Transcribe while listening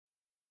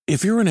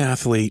If you're an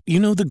athlete, you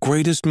know the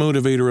greatest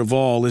motivator of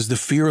all is the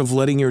fear of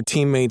letting your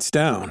teammates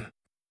down.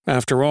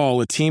 After all,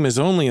 a team is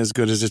only as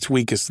good as its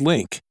weakest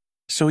link.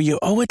 So you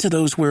owe it to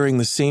those wearing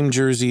the same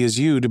jersey as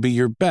you to be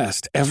your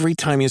best every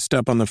time you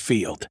step on the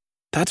field.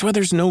 That's why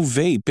there's no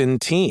vape in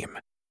team.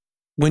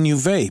 When you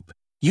vape,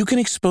 you can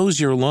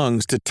expose your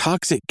lungs to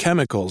toxic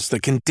chemicals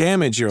that can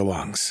damage your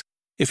lungs.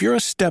 If you're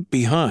a step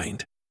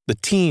behind, the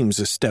team's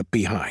a step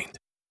behind.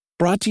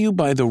 Brought to you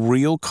by The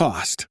Real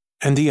Cost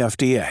and the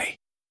FDA.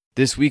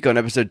 This week on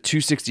episode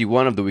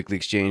 261 of the Weekly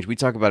Exchange, we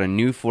talk about a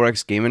new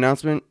 4X game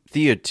announcement,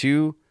 Thea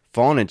 2,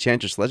 Fallen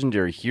Enchantress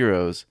Legendary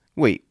Heroes.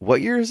 Wait, what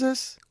year is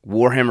this?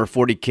 Warhammer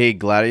 40k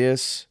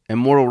Gladius,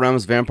 Immortal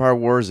Realms Vampire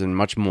Wars, and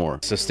much more.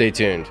 So stay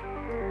tuned.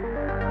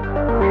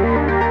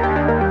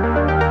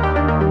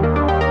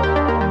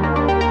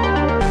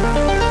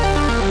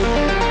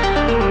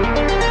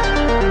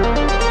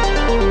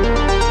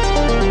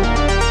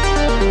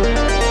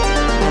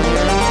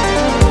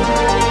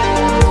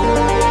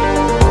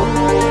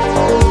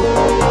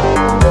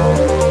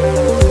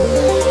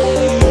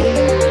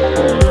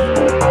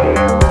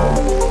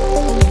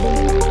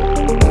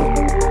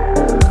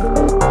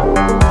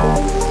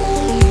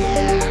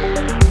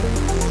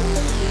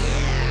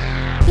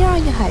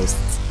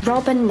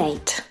 Rob and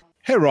Nate.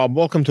 Hey Rob,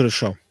 welcome to the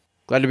show.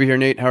 Glad to be here,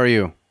 Nate. How are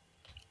you?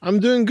 I'm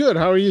doing good.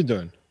 How are you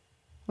doing?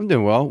 I'm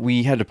doing well.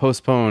 We had to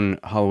postpone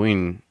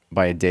Halloween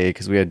by a day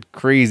because we had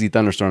crazy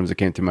thunderstorms that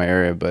came through my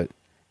area, but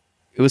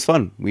it was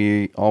fun.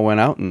 We all went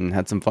out and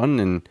had some fun,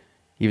 and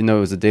even though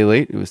it was a day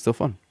late, it was still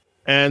fun.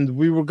 And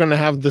we were going to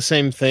have the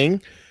same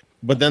thing,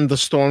 but then the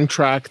storm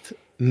tracked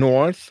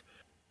north,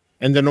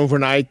 and then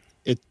overnight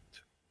it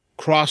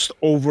crossed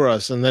over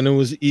us, and then it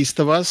was east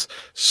of us,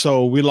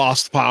 so we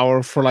lost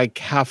power for like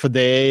half a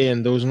day,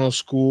 and there was no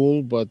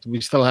school, but we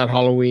still had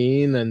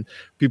Halloween, and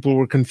people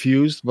were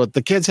confused, but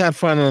the kids had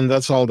fun, and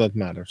that's all that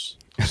matters.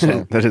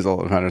 So. That is all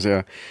that matters,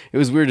 yeah. It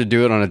was weird to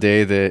do it on a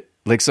day that,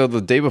 so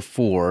the day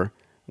before,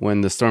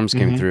 when the storms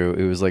came through,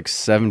 it was like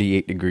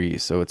 78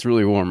 degrees, so it's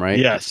really warm, right?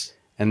 Yes.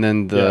 And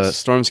then the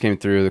storms came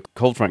through, the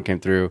cold front came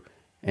through,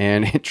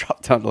 and it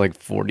dropped down to like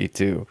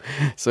 42.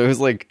 So it was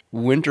like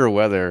winter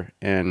weather,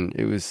 and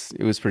it was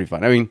pretty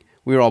fun. I mean,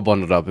 we were all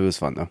bundled up. It was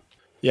fun, though.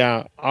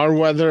 Yeah, our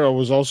weather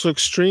was also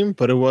extreme,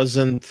 but it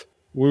wasn't...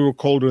 We were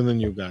colder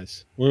than you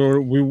guys.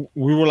 We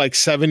were like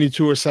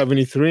 72 or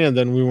 73, and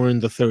then we were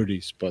in the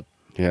 30s. But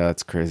yeah,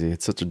 that's crazy.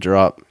 It's such a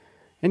drop.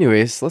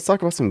 Anyways, let's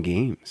talk about some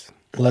games.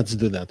 Let's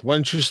do that. Why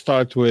don't you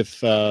start with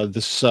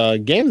this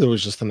game that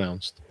was just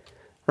announced?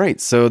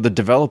 Right, so the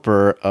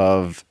developer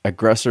of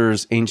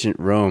Aggressors Ancient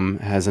Rome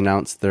has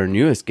announced their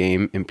newest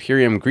game,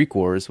 Imperium Greek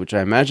Wars, which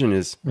I imagine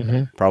is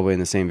probably in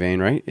the same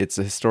vein, right? It's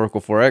a historical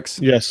 4X.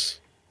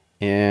 Yes.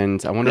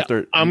 And I wonder if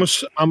they're... I'm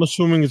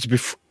assuming it's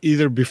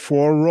either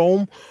before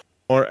Rome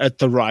or at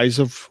the rise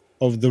of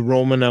the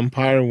Roman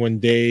Empire when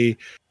they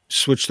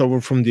switched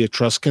over from the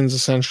Etruscans,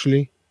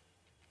 essentially.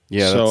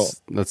 Yeah,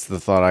 that's the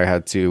thought I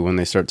had too when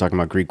they start talking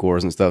about Greek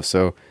wars and stuff.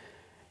 So...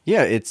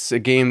 yeah, it's a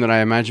game that I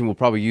imagine will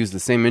probably use the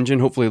same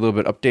engine, hopefully a little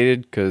bit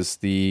updated, because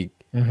the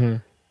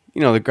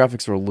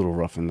graphics are a little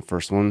rough in the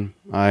first one.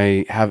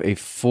 I have a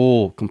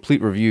full,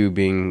 complete review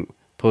being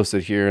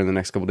posted here in the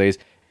next couple days.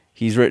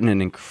 He's written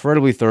an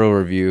incredibly thorough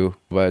review.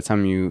 By the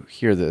time you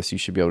hear this, you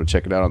should be able to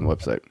check it out on the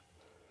website.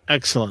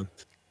 Excellent.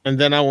 And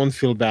then I won't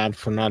feel bad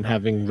for not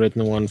having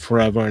written one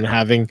forever and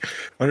having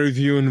a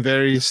review in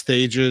various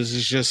stages.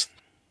 It's just,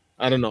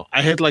 I don't know.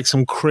 I had like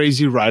some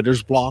crazy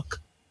writer's block,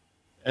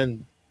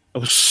 and I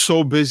was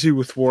so busy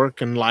with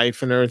work and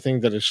life and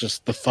everything that it's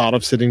just the thought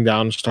of sitting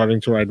down and starting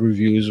to write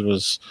reviews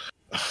was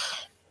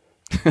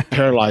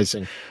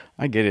paralyzing.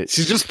 I get it.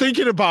 See, just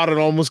thinking about it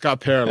almost got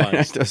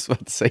paralyzed. I was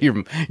about to say,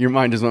 your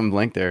mind just went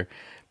blank there.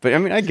 But I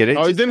mean, I get it.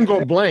 Oh, it didn't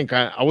go blank.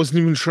 I wasn't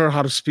even sure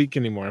how to speak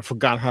anymore. I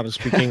forgot how to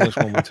speak English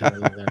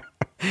momentarily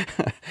there.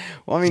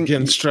 Well, I mean,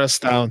 getting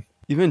stressed out.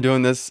 You've been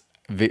doing this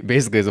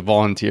basically as a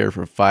volunteer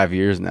for 5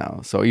 years now.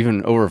 So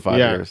even over 5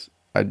 years,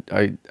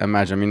 I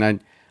imagine. I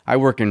mean, I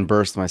work in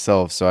bursts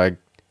myself, so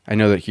I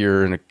know that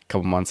here in a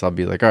couple months I'll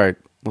be like, all right,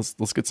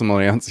 let's get some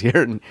audience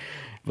here.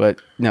 But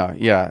no,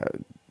 yeah,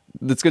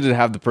 it's good to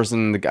have the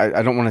person. The guy,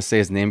 I don't want to say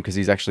his name because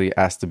he's actually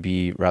asked to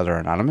be rather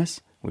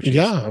anonymous, which is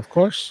of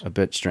course, a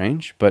bit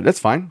strange, but that's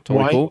fine,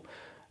 totally cool.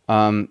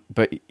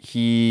 But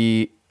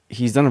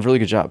he's done a really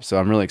good job, so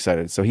I'm really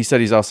excited. So he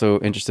said he's also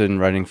interested in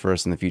writing for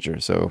us in the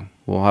future, so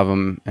we'll have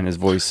him and his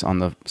voice on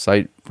the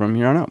site from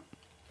here on out.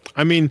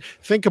 I mean,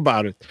 think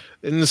about it.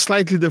 In a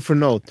slightly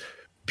different note,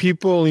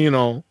 people,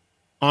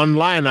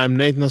 online, I'm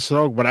Nate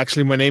Nasrog, but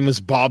actually my name is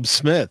Bob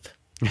Smith,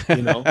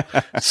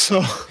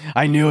 So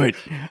I knew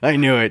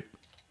it.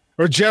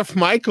 Or Jeff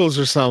Michaels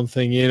or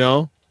something,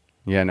 Yeah,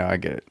 no, I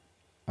get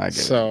it.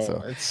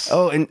 So.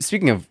 Oh, and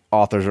speaking of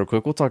authors real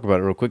quick, we'll talk about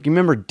it real quick. You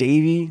remember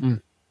Davey,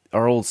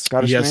 our old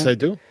Scottish man? Yes, I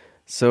do.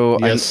 So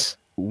yes.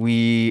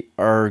 We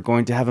are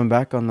going to have him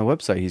back on the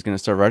website. He's going to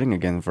start writing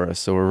again for us.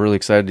 So we're really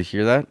excited to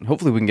hear that.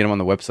 Hopefully we can get him on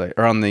the website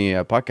or on the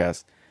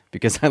podcast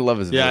because I love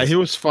his voice. Yeah, he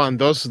was fun.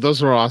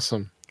 Those were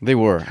awesome. They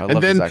were. I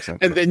love his accent.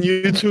 And then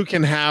you two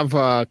can have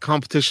a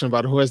competition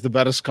about who has the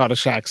better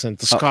Scottish accent,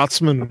 the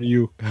Scotsman or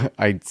you.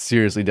 I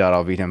seriously doubt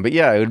I'll beat him. But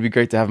yeah, it would be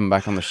great to have him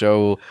back on the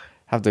show.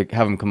 Have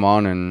him come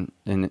on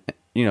and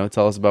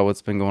tell us about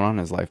what's been going on in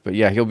his life. But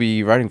yeah, he'll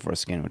be writing for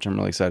us again, which I'm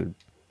really excited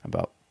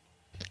about.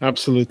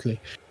 Absolutely.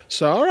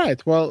 So, all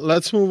right. Well,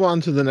 let's move on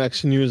to the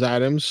next news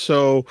items.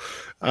 So,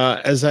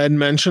 as I had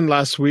mentioned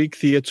last week,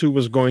 Thea 2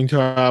 was going to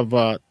have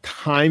a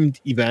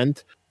timed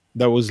event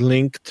that was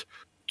linked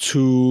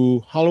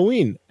to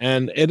Halloween,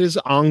 and it is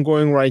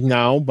ongoing right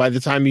now. By the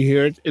time you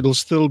hear it, it'll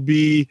still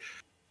be,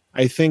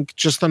 I think,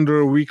 just under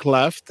a week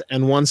left.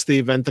 And once the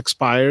event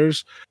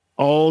expires,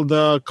 all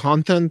the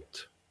content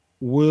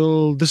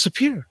will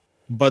disappear.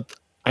 But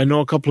I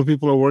know a couple of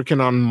people are working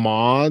on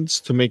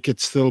mods to make it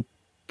still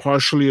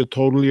partially or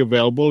totally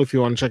available if you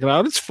want to check it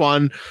out. It's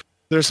fun.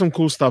 There's some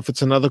cool stuff.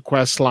 It's another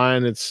quest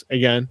line. It's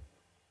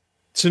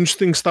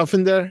interesting stuff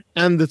in there,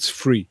 and it's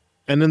free.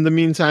 And in the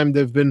meantime,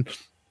 they've been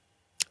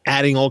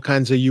adding all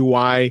kinds of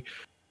UI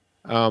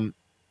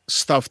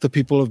stuff that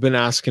people have been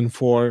asking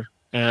for,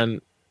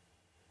 and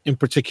in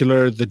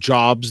particular the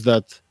jobs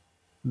that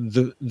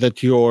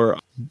your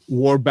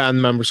warband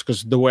members,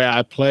 because the way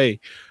I play,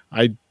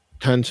 I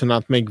tend to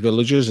not make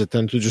villages. I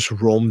tend to just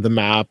roam the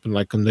map, and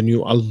like on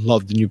I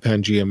love the new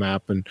Pangea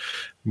map, and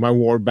my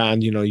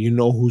warband, you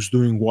know who's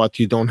doing what.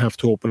 You don't have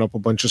to open up a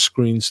bunch of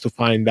screens to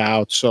find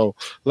out. So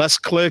less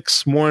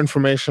clicks, more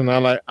information.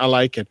 I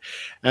like it.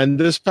 And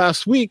this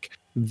past week,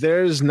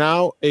 there's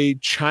now a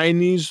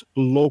Chinese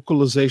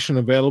localization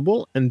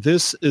available, and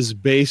this is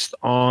based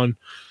on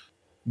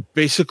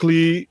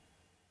basically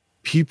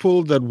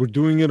people that were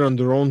doing it on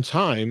their own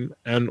time,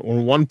 or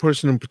one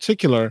person in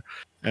particular,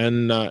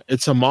 and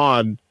it's a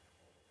mod.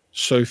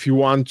 So if you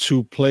want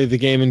to play the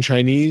game in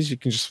Chinese, you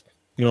can just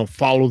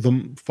follow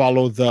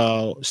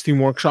the Steam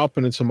Workshop,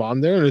 and it's a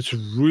mod there, and it's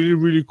really,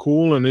 really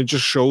cool. And it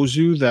just shows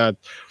you that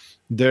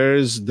there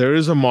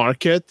is a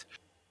market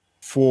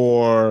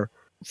for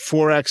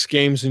 4X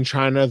games in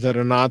China that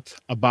are not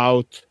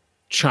about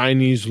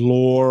Chinese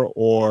lore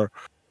or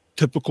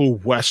typical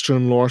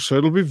Western lore. So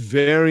it'll be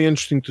very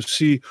interesting to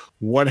see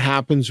what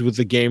happens with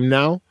the game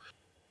now,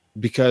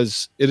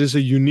 because it is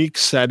a unique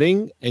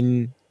setting,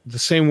 in the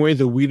same way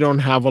that we don't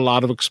have a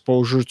lot of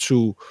exposure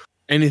to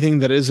anything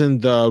that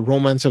isn't the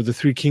Romance of the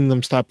Three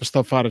Kingdoms type of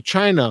stuff out of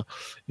China.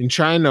 In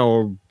China,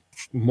 or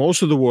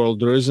most of the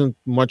world, there isn't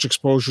much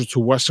exposure to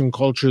Western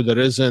culture that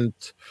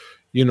isn't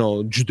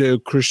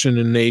Judeo-Christian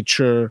in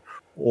nature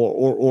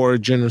or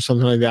origin or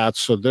something like that.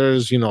 So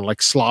there's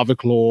like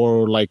Slavic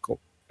lore, like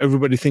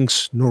everybody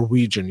thinks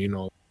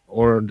Norwegian,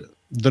 or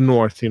the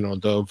North,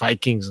 the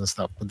Vikings and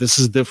stuff. But this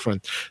is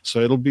different.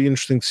 So it'll be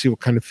interesting to see what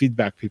kind of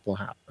feedback people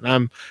have.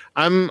 And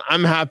I'm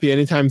happy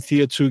anytime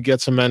Thea 2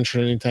 gets a mention,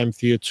 anytime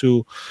Thea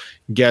 2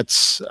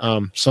 gets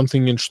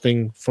something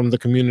interesting from the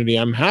community.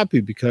 I'm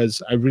happy,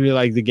 because I really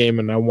like the game,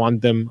 and I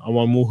want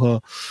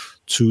Muha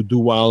to do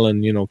well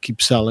and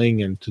keep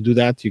selling. And to do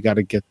that, you got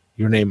to get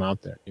your name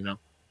out there.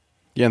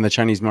 Yeah, and the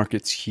Chinese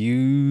market's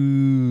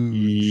huge.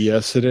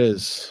 Yes, it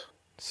is.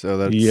 So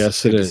that's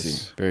good to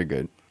see. Very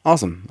good.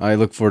 Awesome. I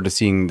look forward to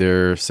seeing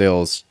their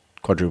sales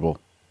quadruple.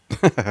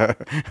 Hopefully.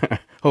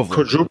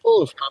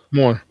 Quadruple, if not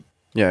more.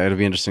 Yeah, it'll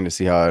be interesting to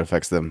see how it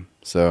affects them.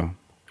 So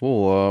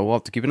we'll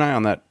have to keep an eye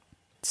on that.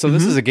 So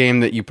this is a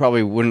game that you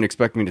probably wouldn't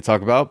expect me to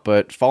talk about,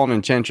 but Fallen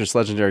Enchantress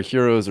Legendary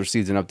Heroes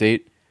receives an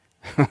update.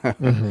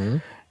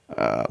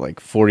 Like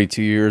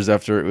 42 years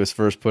after it was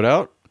first put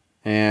out.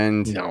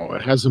 And no,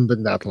 it hasn't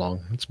been that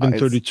long. It's been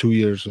 32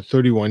 years or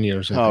 31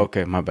 years. I think.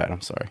 Okay. My bad.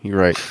 I'm sorry. You're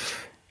right.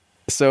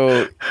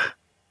 So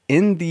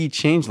in the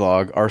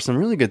changelog are some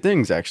really good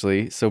things,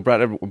 actually. So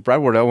Brad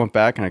Wardell went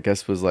back and I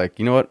guess was like,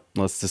 you know what?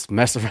 Let's just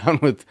mess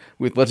around with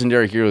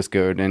Legendary Heroes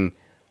code. And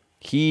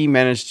he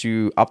managed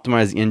to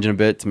optimize the engine a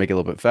bit to make it a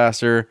little bit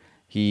faster.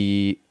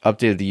 He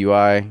updated the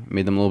UI,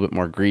 made them a little bit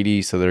more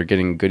greedy, so they're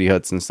getting goodie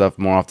huts and stuff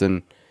more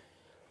often.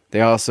 He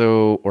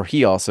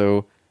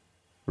also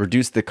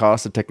reduced the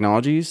cost of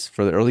technologies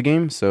for the early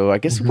game. So I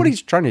guess what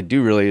he's trying to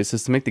do really is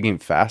just to make the game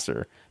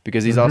faster,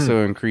 because he's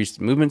also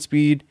increased movement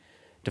speed,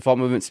 default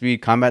movement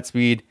speed, combat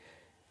speed,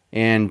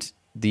 and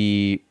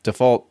the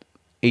default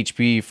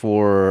HP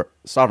for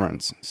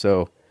sovereigns.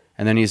 So,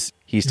 and then he's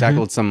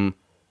tackled some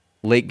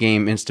late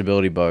game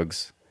instability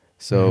bugs.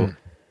 So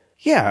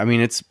yeah, I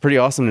mean, it's pretty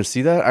awesome to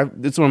see that.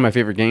 It's one of my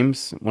favorite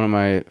games, one of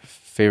my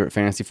favorite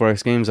Fantasy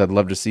 4X games. I'd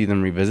love to see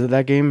them revisit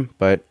that game,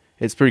 but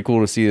it's pretty cool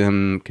to see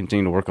them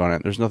continue to work on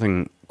it. There's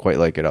nothing quite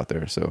like it out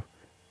there. So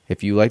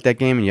if you like that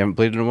game and you haven't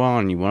played it in a while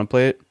and you want to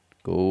play it,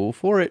 go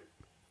for it.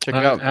 Check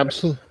it out.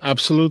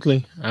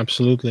 Absolutely.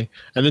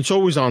 And it's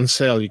always on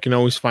sale. You can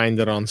always find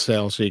it on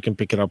sale, so you can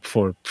pick it up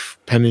for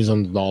pennies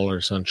on the dollar,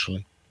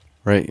 essentially.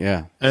 Right,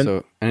 yeah.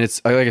 And it's,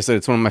 like I said,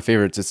 it's one of my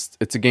favorites.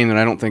 It's a game that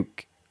I don't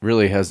think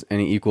really has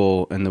any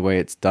equal in the way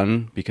it's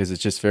done, because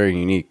it's just very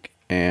unique.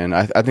 And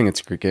I think it's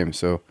a great game.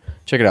 So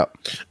check it out.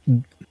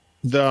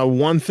 The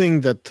one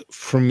thing that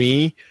for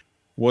me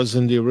was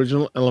in the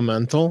original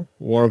Elemental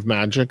War of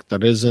Magic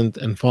that isn't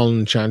in Fallen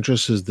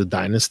Enchantress is the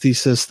Dynasty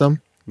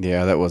system.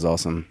 Yeah, that was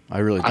awesome. I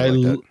really did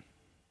like that.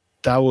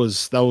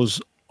 That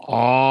was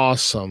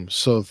awesome.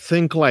 So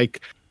think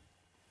like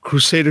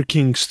Crusader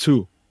Kings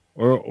 2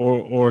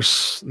 or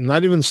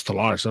not even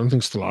Stellaris. I don't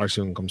think Stellaris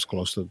even comes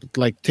close to it. But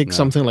like take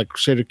something like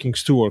Crusader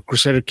Kings 2 or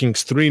Crusader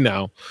Kings 3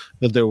 now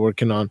that they're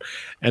working on,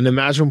 and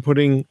imagine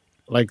putting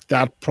like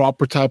that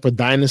proper type of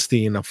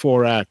dynasty in a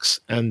 4X.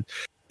 And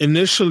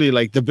initially,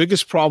 like the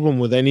biggest problem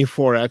with any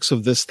 4X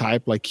of this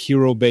type, like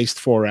hero-based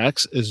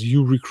 4X, is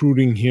you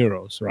recruiting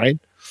heroes, right?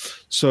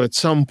 So at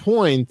some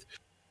point,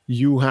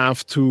 you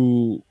have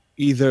to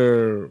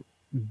either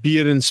be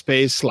it in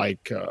space,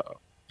 like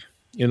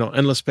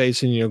endless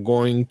space, and you're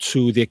going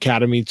to the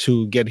academy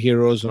to get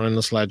heroes or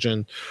endless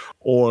legend,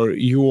 or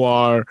you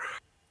are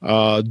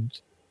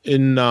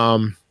in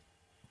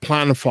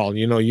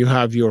Planetfall, you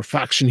have your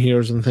faction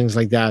heroes and things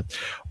like that,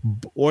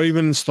 or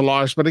even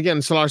Stellaris. But again,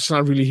 Stellaris is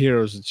not really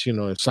heroes;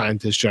 it's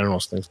scientists,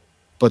 generals, things.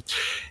 But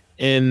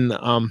in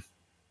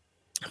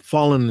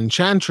Fallen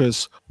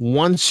Enchantress,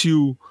 once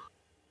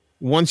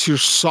your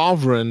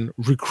sovereign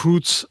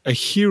recruits a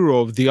hero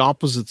of the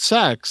opposite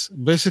sex,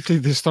 basically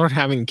they start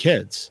having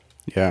kids.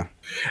 Yeah.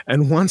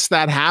 And once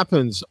that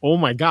happens, oh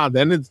my God,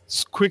 then it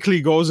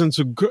quickly goes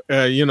into,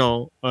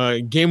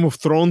 Game of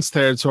Thrones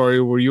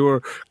territory where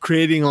you're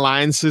creating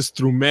alliances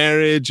through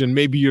marriage, and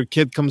maybe your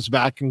kid comes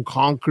back and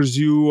conquers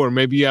you, or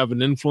maybe you have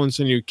an influence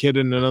on your kid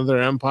in another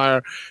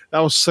empire. That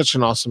was such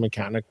an awesome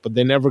mechanic, but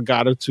they never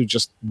got it to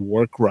just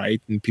work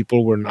right, and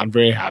people were not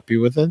very happy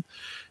with it.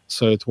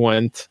 So it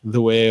went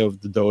the way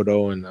of the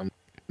dodo, and I'm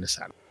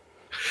sad.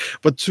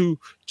 But to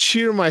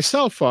cheer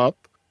myself up,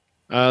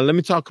 let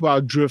me talk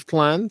about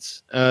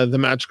Driftlands, the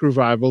Magic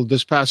Revival.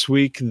 This past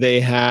week,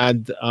 they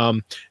had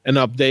an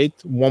update,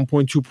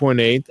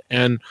 1.2.8,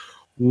 and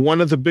one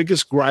of the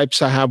biggest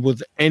gripes I have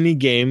with any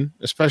game,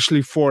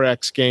 especially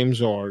 4X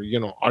games or,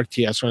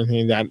 RTS or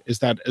anything like that, is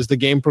that as the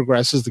game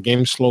progresses, the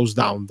game slows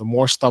down. The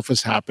more stuff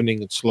is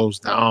happening, it slows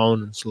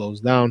down and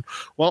slows down.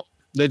 Well,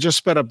 they just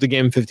sped up the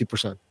game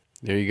 50%.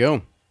 There you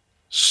go.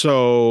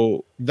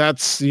 So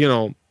that's,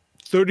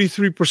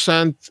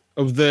 33%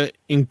 of the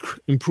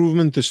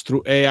improvement is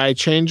through AI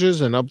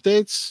changes and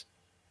updates,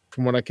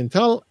 from what I can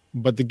tell.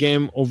 But the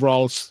game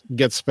overall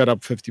gets sped up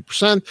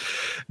 50%.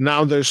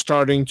 Now they're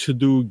starting to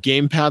do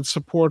gamepad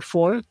support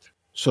for it.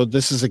 So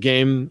this is a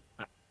game,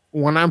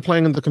 when I'm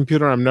playing on the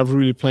computer, I'm never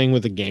really playing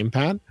with a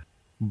gamepad.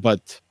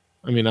 But,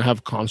 I have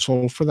a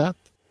console for that.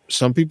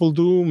 Some people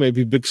do,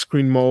 maybe big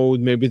screen mode.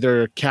 Maybe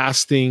they're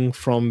casting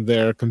from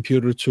their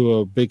computer to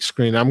a big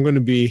screen. I'm going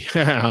to be,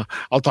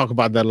 I'll talk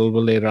about that a little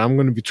bit later. I'm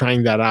going to be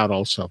trying that out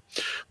also.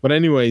 But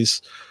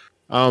anyways,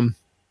 and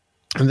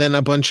then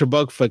a bunch of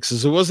bug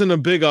fixes. It wasn't a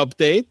big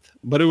update,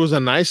 but it was a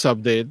nice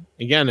update.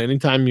 Again,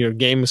 anytime your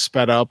game is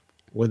sped up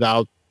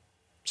without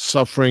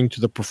suffering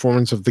to the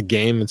performance of the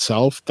game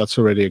itself, that's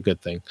already a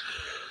good thing.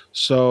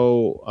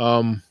 So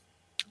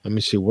let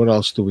me see, what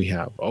else do we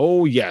have?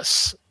 Oh,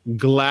 yes.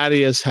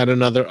 Gladius had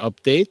another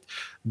update.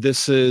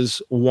 This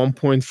is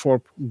 1.4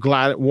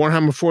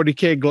 Warhammer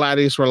 40k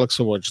Gladius Relics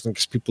of War, just in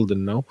case people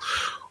didn't know.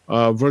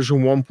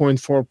 Version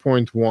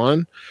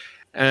 1.4.1.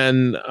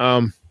 And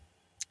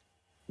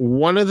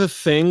one of the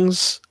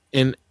things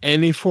in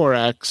any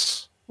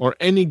 4X or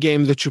any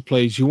game that you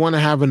play is you want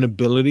to have an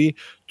ability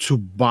to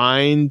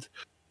bind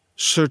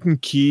certain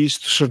keys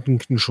to certain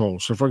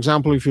controls. So, for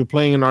example, if you're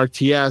playing an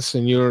RTS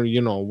and you're,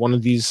 one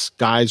of these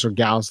guys or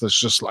gals that's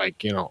just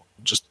like,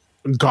 just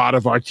god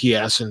of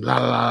RTS and la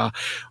la la.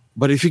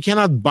 But if you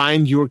cannot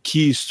bind your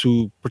keys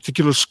to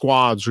particular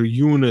squads or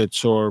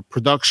units or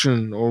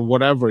production or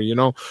whatever,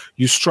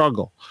 you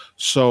struggle.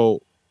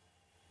 So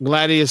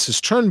Gladius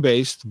is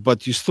turn-based,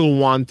 but you still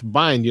want to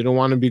bind. You don't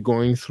want to be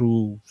going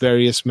through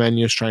various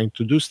menus trying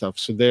to do stuff.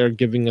 So they're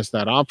giving us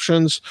that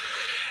options.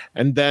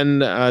 And then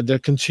they're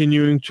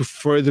continuing to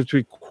further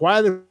tweak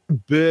quite a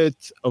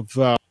bit of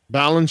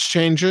balance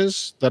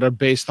changes that are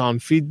based on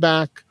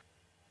feedback.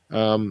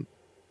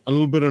 A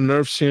little bit of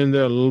nerfs here and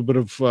there, a little bit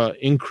of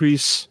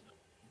increase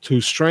to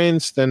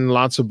strengths, then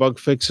lots of bug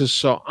fixes.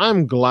 So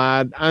I'm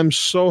glad. I'm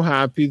so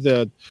happy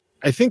that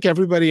I think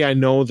everybody I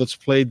know that's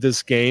played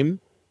this game,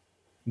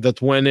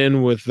 that went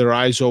in with their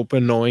eyes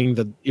open, knowing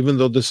that even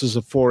though this is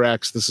a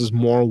 4X, this is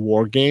more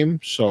war game.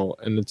 So,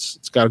 and it's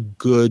got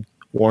good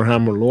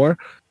Warhammer lore,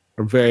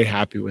 are very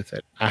happy with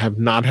it. I have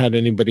not had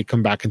anybody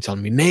come back and tell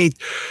me, Nate,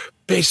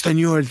 based on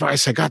your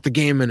advice, I got the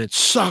game and it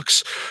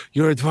sucks.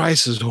 Your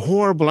advice is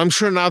horrible. I'm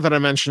sure now that I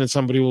mention it,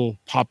 somebody will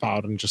pop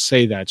out and just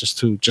say that just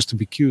to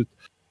be cute.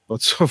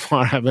 But so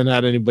far, I haven't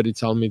had anybody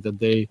tell me that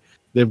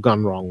they've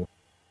gone wrong.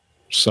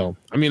 So,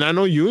 I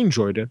know you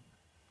enjoyed it.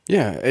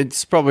 Yeah,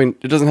 it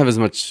doesn't have as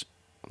much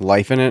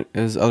life in it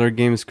as other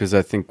games, because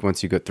I think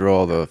once you get through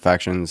all the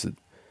factions, it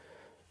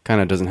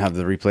kind of doesn't have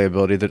the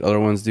replayability that other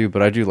ones do,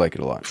 but I do like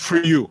it a lot. For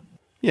you?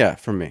 Yeah,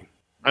 for me.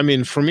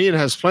 For me, it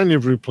has plenty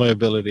of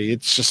replayability.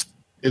 It's just,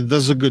 it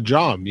does a good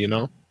job,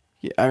 Yeah,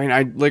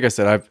 like I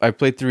said, I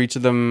played through each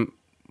of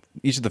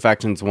the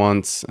factions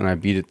once, and I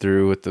beat it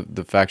through with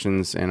the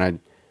factions, and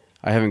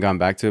I haven't gone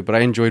back to it, but I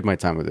enjoyed my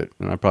time with it,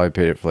 and I probably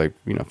paid it for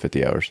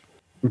 50 hours.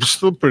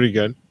 Still pretty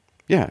good.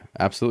 Yeah,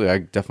 absolutely. I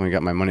definitely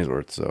got my money's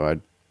worth. So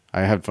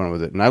I had fun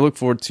with it, and I look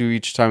forward to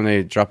each time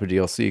they drop a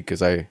DLC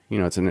because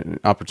it's an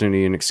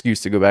opportunity, an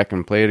excuse to go back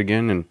and play it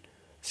again and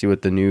see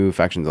what the new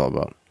faction's all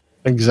about.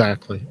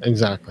 Exactly.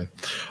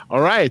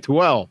 All right.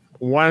 Well,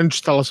 why don't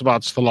you tell us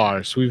about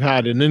Stellaris? We've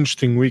had an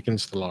interesting week in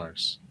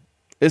Stellaris.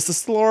 It's the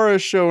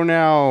Stellaris show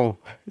now.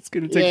 It's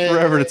going to take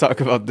forever to talk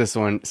about this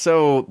one.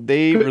 So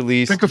they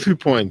released... Pick a few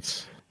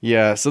points.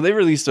 Yeah, so they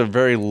released a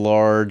very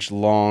large,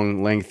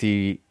 long,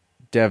 lengthy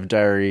dev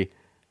diary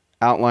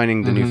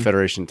outlining the new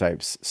Federation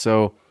types.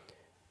 So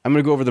I'm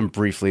going to go over them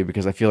briefly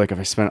because I feel like if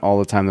I spent all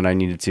the time that I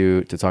needed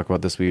to talk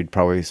about this, we'd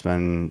probably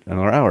spend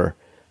another hour.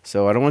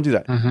 So I don't want to do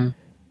that.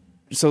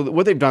 So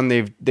what they've done,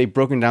 they've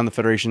broken down the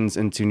federations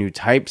into new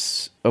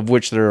types, of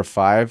which there are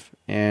 5,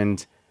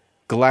 and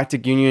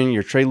Galactic Union,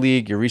 your Trade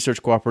League, your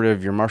Research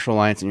Cooperative, your Martial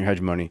Alliance, and your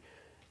Hegemony.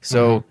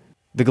 So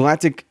the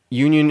Galactic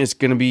Union is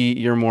going to be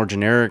your more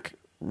generic,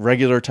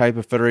 regular type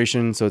of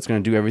federation, so it's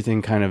going to do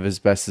everything kind of as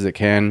best as it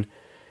can,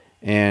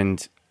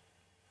 and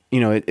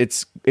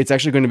it's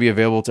actually going to be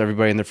available to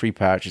everybody in the free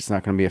patch. It's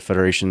not going to be a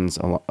federations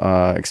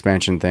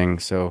expansion thing.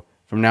 So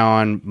from now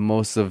on,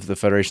 most of the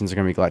federations are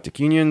going to be Galactic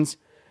Unions.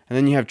 And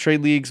then you have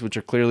trade leagues, which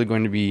are clearly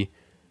going to be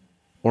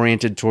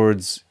oriented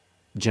towards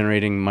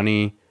generating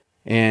money.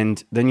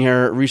 And then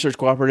your research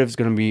cooperative is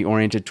going to be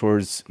oriented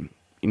towards,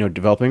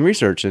 developing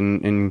research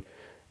and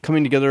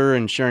coming together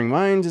and sharing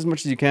minds as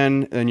much as you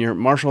can. And your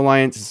Martial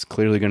Alliance is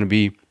clearly going to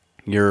be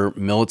your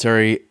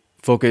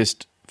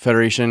military-focused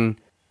federation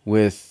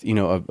with,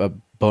 a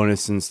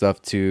bonus and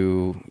stuff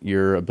to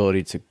your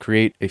ability to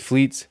create a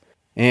fleet.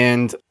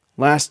 And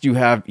last, you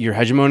have your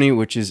Hegemony,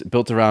 which is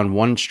built around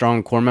one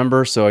strong core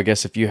member. So I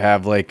guess if you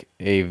have like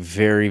a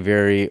very,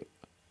 very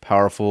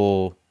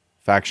powerful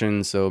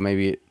faction, so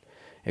maybe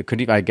it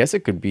could, I guess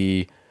it could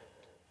be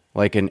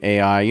like an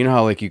AI. You know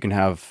how like you can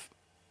have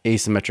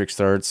asymmetric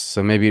starts.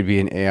 So maybe it'd be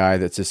an AI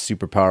that's just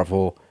super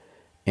powerful,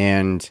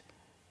 and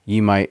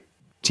you might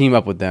team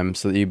up with them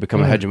so that you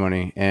become a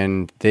Hegemony.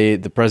 And the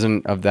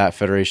president of that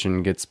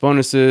federation gets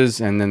bonuses,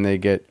 and then they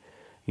get,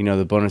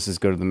 the bonuses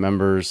go to the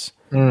members.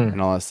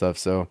 And all that stuff.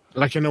 So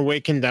like an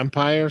Awakened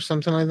Empire or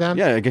something like that?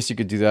 Yeah, I guess you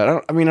could do that.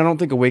 I don't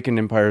think Awakened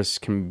Empires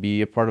can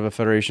be a part of a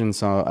federation,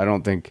 so I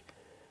don't think,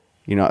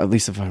 at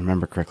least if I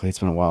remember correctly, it's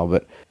been a while,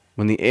 but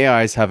when the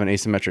AIs have an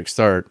asymmetric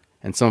start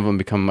and some of them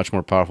become much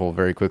more powerful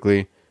very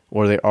quickly,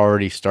 or they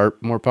already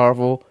start more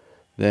powerful,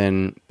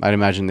 then I'd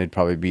imagine they'd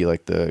probably be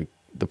like the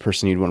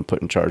person you'd want to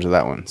put in charge of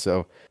that one.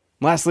 So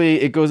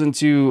lastly, it goes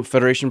into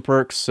federation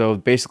perks. So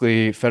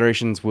basically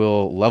federations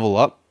will level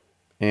up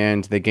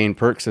and they gain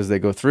perks as they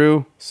go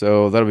through.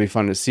 So that'll be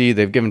fun to see.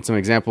 They've given some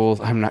examples.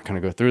 I'm not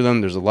going to go through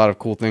them. There's a lot of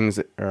cool things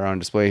that are on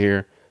display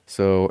here.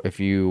 So if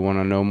you want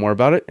to know more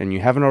about it and you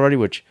haven't already,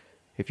 which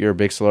if you're a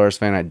big Stellaris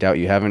fan, I doubt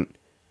you haven't,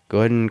 go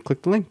ahead and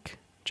click the link.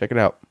 Check it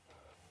out.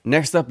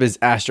 Next up is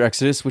Astro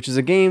Exodus, which is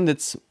a game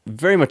that's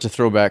very much a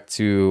throwback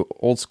to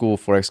old school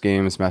 4X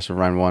games, Master of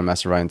Orion 1,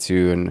 Master of Orion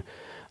 2, and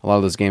a lot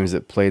of those games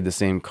that played the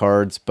same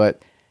cards.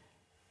 But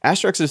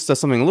Astro Exodus does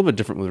something a little bit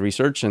different with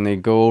research, and they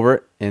go over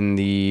it in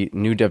the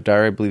new Dev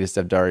Diary. I believe it's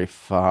Dev Diary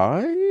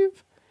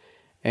 5.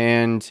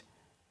 And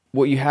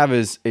what you have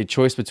is a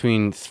choice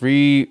between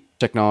 3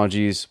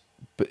 technologies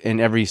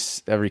in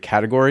every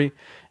category.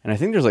 And I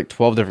think there's like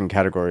 12 different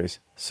categories.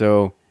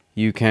 So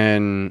you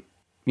can,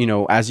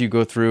 as you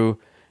go through,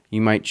 you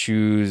might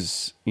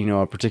choose,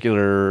 a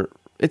particular...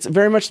 It's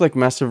very much like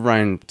Master of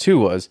Orion 2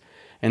 was,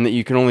 and that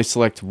you can only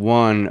select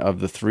one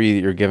of the 3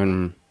 that you're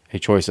given a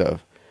choice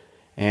of.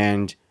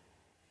 And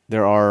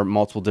there are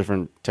multiple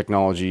different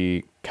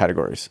technology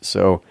categories.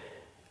 So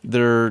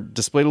they're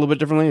displayed a little bit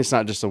differently. It's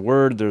not just a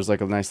word. There's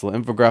like a nice little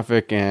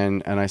infographic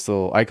and a nice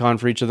little icon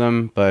for each of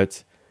them.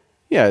 But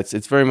yeah,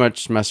 it's very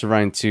much Master of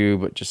Orion 2,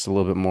 but just a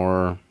little bit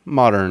more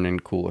modern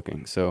and cool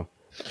looking. So,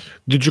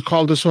 did you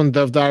call this one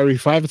Dev Diary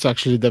 5? It's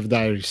actually Dev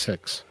Diary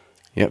 6.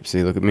 Yep,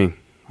 see, look at me.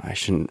 I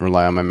shouldn't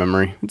rely on my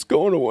memory. It's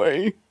going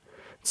away.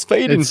 It's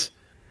fading.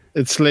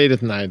 It's late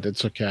at night.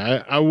 It's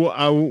okay.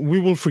 We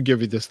will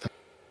forgive you this time.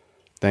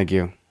 Thank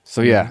you.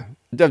 So yeah,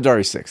 Dev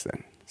Diary 6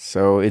 then.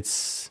 So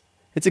it's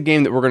a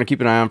game that we're going to keep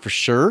an eye on for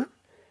sure.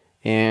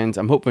 And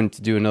I'm hoping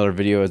to do another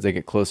video as they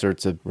get closer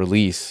to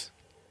release.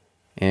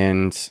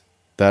 And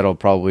that'll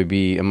probably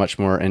be a much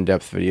more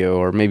in-depth video,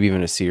 or maybe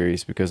even a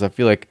series, because I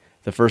feel like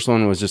the first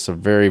one was just a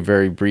very,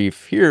 very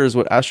brief, here's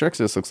what Astro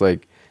Exodus looks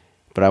like.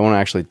 But I want to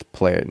actually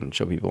play it and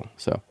show people.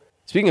 So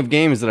speaking of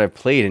games that I've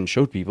played and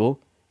showed people,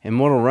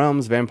 Immortal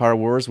Realms Vampire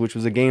Wars, which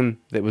was a game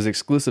that was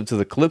exclusive to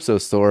the Calypso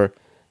store,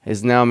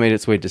 has now made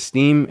its way to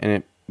Steam, and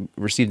it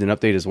received an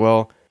update as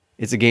well.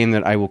 It's a game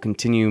that I will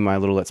continue my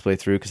little Let's Play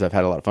through because I've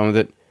had a lot of fun with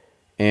it.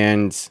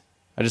 And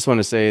I just want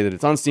to say that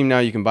it's on Steam now.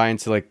 You can buy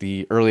into like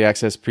the early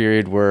access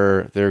period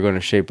where they're going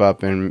to shape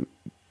up and,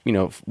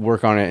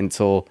 work on it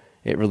until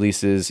it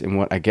releases in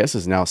what I guess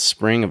is now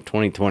spring of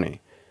 2020.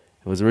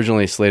 It was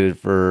originally slated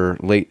for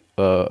late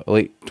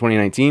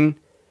 2019,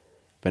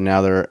 but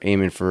now they're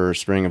aiming for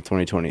spring of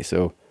 2020.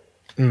 So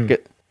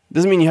get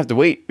Doesn't mean you have to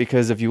wait,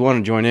 because if you want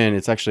to join in,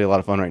 it's actually a lot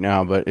of fun right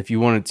now. But if you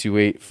wanted to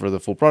wait for the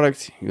full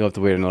product, you'll have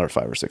to wait another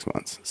 5 or 6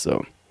 months.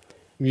 So,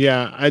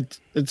 yeah,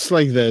 it's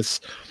like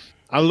this.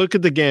 I look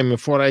at the game.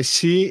 If what I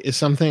see is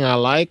something I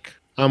like,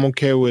 I'm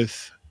okay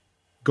with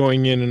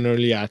going in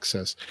early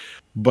access.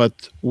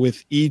 But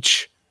with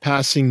each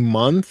passing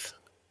month,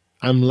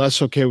 I'm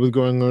less okay with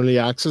going early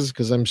access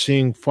because I'm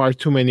seeing far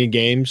too many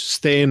games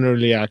stay in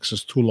early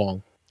access too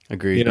long.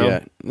 Agreed. You know?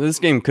 Yeah, this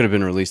game could have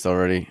been released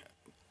already.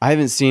 I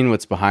haven't seen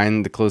what's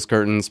behind the closed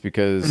curtains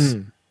because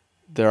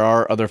there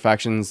are other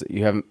factions that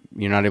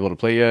you're not able to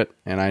play yet,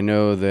 and I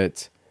know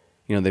that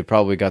they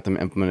probably got them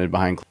implemented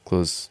behind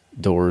closed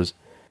doors.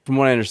 From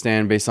what I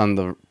understand, based on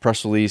the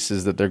press release,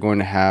 is that they're going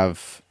to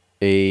have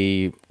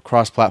a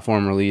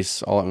cross-platform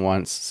release all at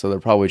once, so they're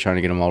probably trying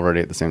to get them all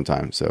ready at the same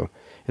time. So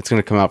it's going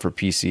to come out for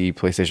PC,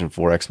 PlayStation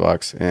 4,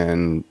 Xbox,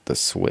 and the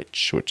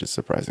Switch, which is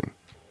surprising.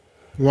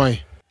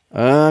 Why?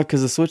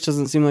 Because the Switch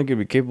doesn't seem like it'd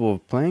be capable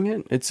of playing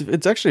it.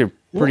 It's actually a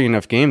pretty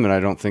enough game that I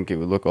don't think it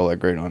would look all that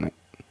great on it.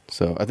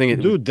 So I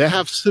think dude, they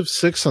have Civ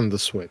 6 on the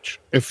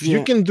Switch. If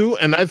you can do,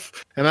 and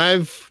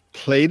I've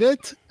played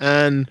it,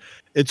 and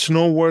it's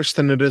no worse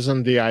than it is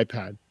on the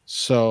iPad.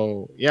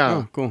 So yeah.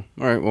 Oh, cool.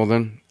 All right. Well,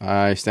 then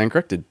I stand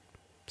corrected.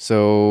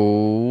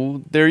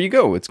 So there you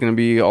go. It's going to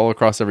be all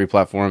across every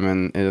platform,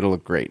 and it'll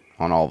look great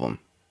on all of them.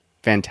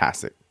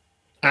 Fantastic.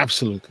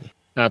 Absolutely.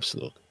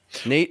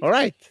 Nate. All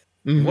right.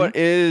 What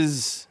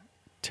is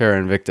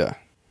Terra Invicta?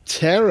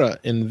 Terra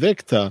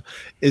Invicta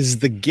is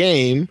the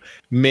game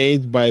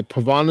made by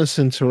Pavonis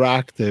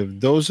Interactive.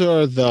 Those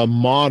are the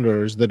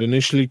modders that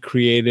initially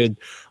created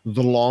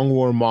the Long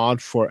War mod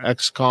for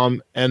XCOM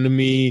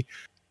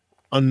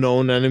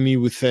Unknown Enemy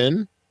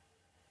Within.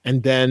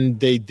 And then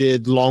they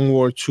did Long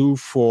War 2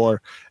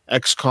 for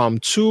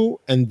XCOM 2,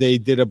 and they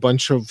did a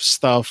bunch of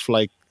stuff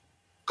like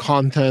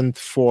content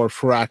for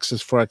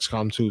Firaxis for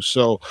XCOM 2.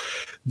 So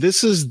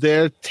this is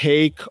their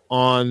take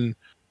on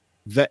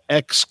the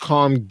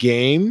XCOM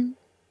game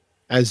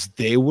as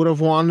they would have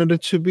wanted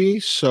it to be.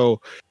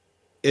 So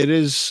it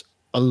is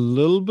a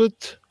little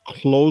bit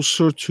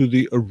closer to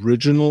the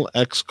original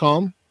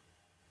XCOM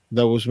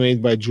that was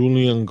made by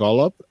Julian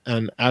Gollop.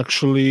 And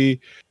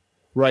actually,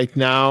 right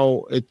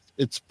now,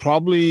 it's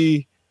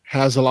probably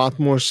has a lot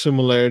more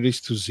similarities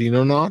to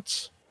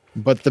Xenonauts.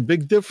 But the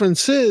big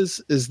difference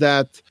is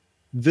that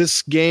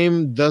this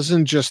game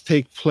doesn't just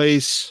take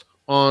place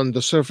on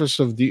the surface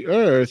of the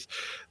Earth.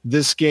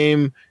 This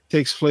game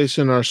takes place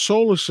in our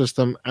solar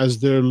system as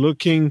they're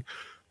looking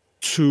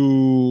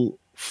to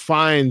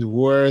find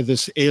where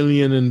this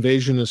alien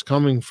invasion is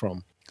coming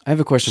from. I have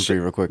a question for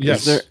you real quick.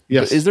 Yes.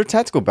 Is there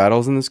tactical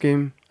battles in this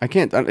game?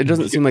 It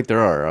doesn't seem like there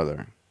are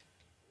there?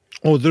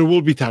 Oh, there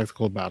will be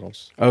tactical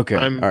battles. Okay.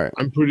 All right.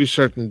 I'm pretty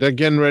certain. They're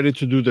getting ready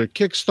to do their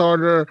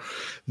Kickstarter.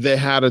 They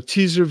had a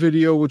teaser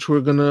video, which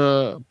we're going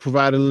to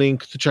provide a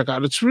link to check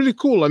out. It's really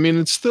cool. I mean,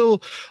 it's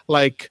still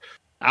like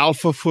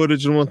alpha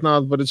footage and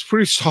whatnot, but it's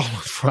pretty solid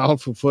for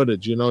alpha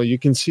footage. You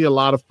can see a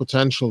lot of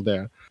potential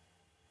there.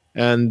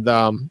 And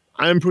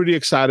I'm pretty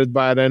excited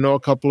by it. I know a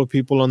couple of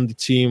people on the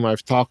team.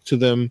 I've talked to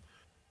them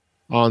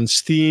on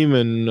Steam,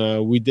 and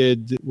when we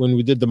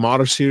did the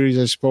modder series,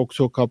 I spoke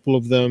to a couple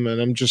of them, and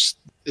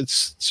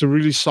it's a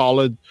really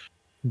solid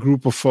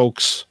group of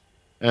folks,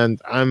 and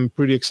I'm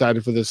pretty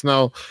excited for this.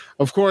 Now,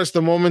 of course,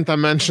 the moment I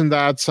mentioned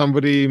that,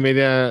 somebody made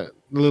a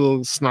little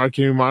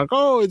snarky remark,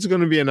 oh, it's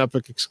going to be an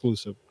Epic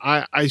exclusive.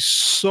 I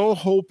so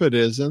hope it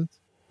isn't.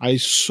 I'm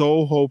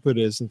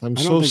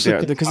so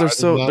sick because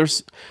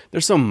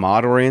they're so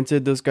mod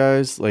oriented, those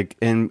guys. Like,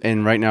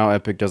 and right now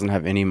Epic doesn't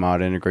have any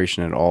mod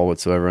integration at all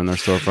whatsoever in their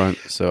storefront,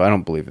 so I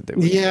don't believe that they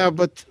would. Yeah,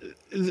 but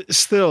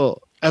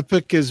still,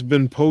 Epic has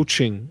been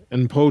poaching,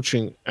 and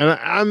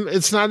I'm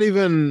not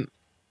even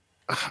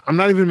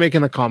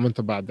making a comment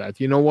about that.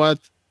 You know what?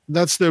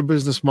 That's their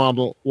business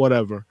model.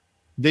 Whatever.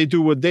 They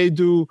do what they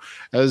do.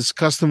 As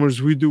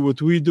customers, we do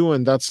what we do,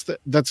 and that's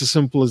as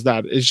simple as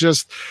that. It's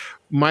just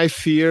my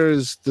fear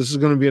is this is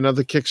going to be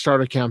another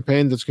Kickstarter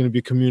campaign that's going to be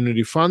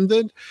community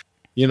funded.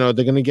 They're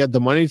going to get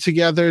the money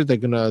together. They're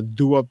going to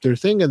do up their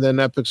thing, and then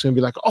Epic's going to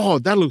be like, "Oh,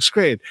 that looks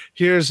great.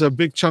 Here's a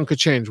big chunk of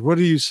change. What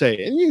do you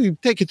say?" And you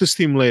take it to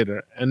Steam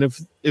later. And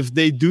if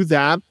they do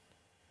that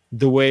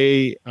the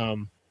way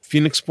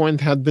Phoenix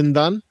Point had been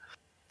done,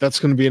 that's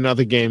going to be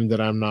another game that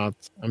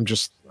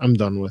I'm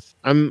done with.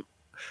 I'm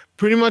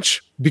pretty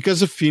much,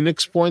 because of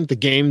Phoenix Point, the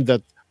game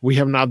that we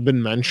have not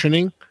been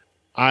mentioning,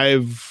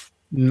 I've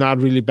not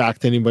really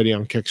backed anybody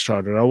on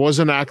Kickstarter. I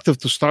wasn't active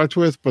to start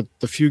with, but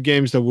the few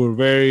games that were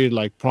very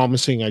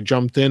promising, I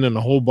jumped in, and a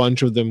whole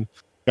bunch of them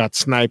got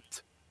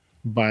sniped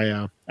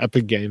by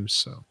Epic Games.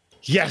 So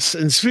yes,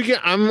 and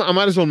I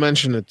might as well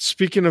mention it.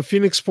 Speaking of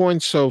Phoenix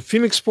Point, so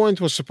Phoenix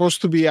Point was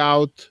supposed to be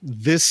out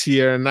this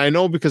year, and I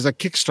know because I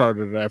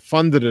Kickstarted it, I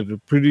funded it a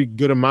pretty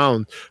good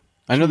amount.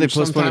 I know they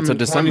postponed it to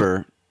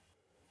December.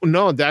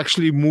 No, they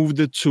actually moved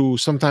it to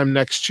sometime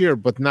next year,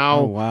 but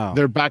now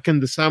they're back in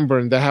December,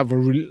 and they have a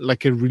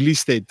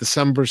release date,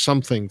 December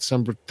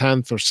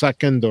 10th or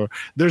 2nd, or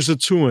there's a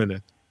 2 in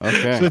it.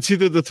 Okay. So it's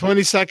either the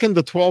 22nd,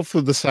 the 12th,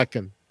 or the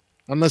 2nd.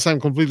 unless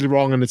I'm completely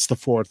wrong and it's the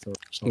 4th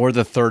or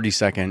the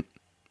 32nd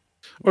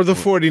or the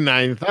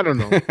 49th. I don't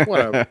know.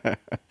 Whatever.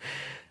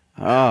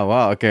 Oh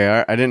wow,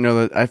 okay. I didn't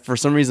know that. For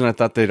some reason I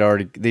thought they'd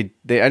already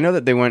they I know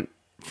that they went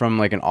from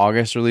like an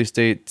August release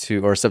date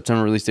or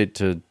September release date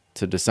to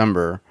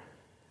December,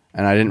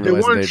 and I didn't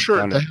realize they weren't they'd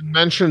sure. They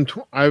mentioned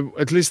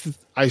at least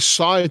I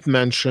saw it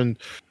mentioned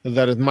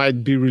that it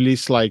might be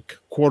released like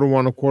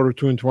Q1 or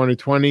Q2 in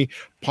 2020,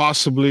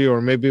 possibly,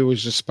 or maybe it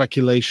was just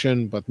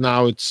speculation. But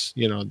now it's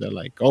they're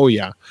like, oh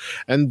yeah,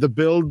 and the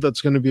build that's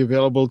going to be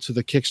available to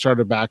the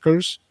Kickstarter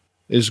backers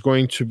is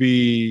going to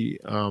be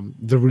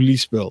the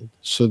release build.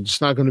 So it's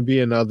not going to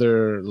be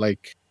another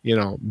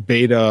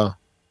beta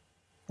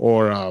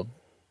or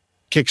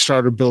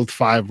Kickstarter build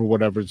 5 or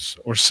whatever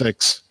or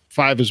 6.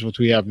 5 is what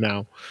we have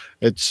now.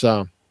 It's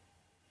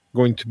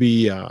going to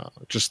be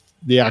just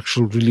the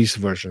actual release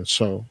version.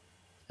 So,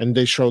 and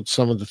they showed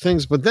some of the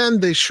things, but then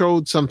they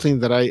showed something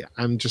that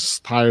I'm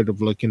just tired of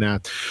looking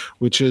at,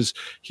 which is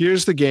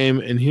here's the game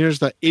and here's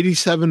the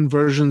 87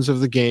 versions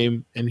of the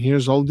game and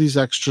here's all these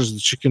extras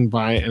that you can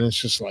buy, and it's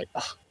just like,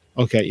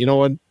 okay, you know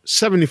what?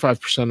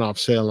 75% off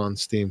sale on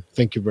Steam.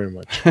 Thank you very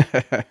much.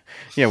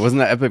 Yeah, wasn't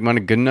that Epic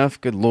money good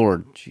enough? Good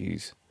Lord,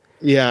 jeez.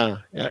 Yeah.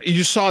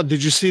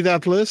 Did you see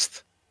that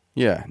list?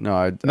 Yeah, no,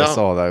 I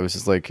saw that. I was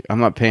just like, I'm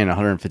not paying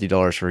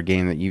 $150 for a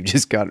game that you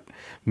just got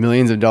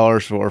millions of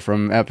dollars for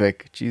from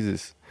Epic.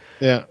 Jesus.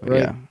 Yeah,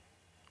 right. Yeah.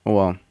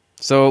 Well,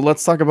 so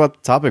let's talk about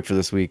the topic for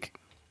this week.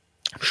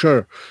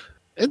 Sure.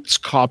 It's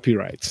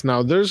copyrights.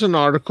 Now, there's an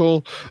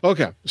article.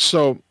 Okay,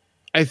 so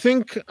I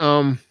think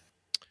I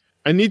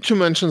need to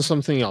mention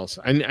something else.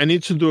 I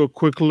need to do a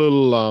quick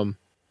little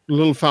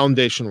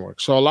foundation work.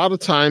 So a lot of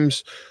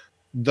times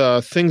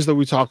the things that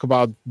we talk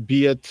about,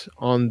 be it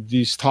on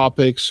these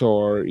topics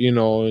or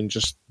and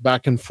just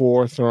back and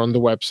forth or on the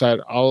website,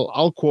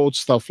 I'll quote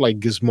stuff like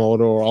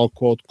Gizmodo or I'll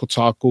quote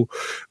Kotaku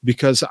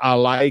because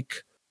I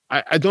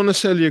don't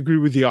necessarily agree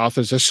with the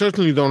authors. I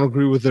certainly don't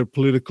agree with their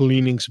political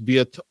leanings, be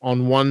it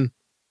on one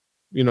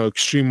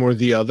extreme or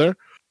the other.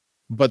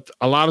 But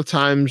a lot of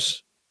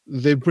times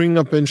they bring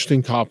up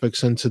interesting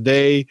topics, and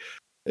today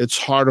it's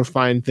hard to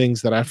find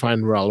things that I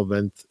find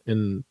relevant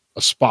in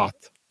a spot.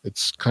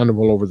 It's kind of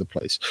all over the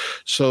place.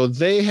 So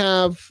they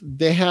had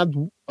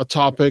a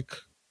topic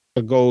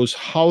that goes,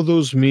 how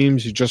those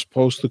memes you just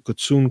posted could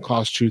soon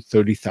cost you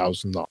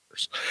 $30,000.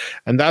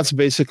 And that's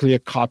basically a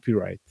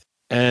copyright.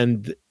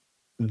 And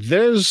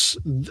there's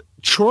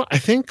Troy, I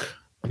think,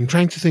 I'm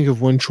trying to think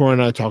of when Troy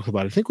and I talked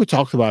about it. I think we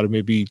talked about it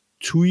maybe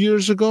 2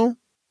 years ago.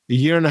 A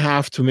year and a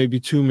half to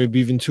maybe 2, maybe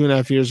even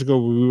 2.5 years ago,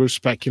 we were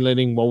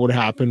speculating what would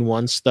happen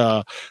once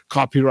the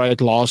copyright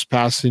laws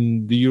pass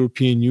in the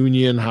European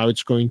Union, how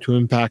it's going to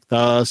impact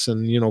us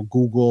and,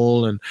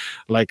 Google, and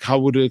like how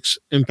would it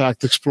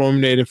impact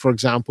Explominator, for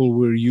example,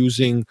 we're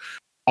using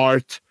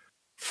art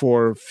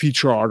for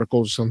feature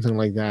articles, something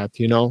like that,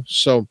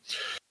 So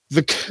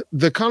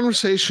the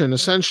conversation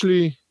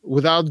essentially,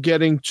 without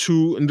getting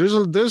too, and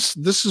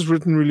this is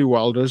written really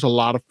well. There's a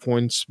lot of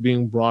points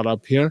being brought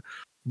up here.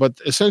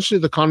 But essentially,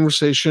 the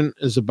conversation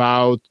is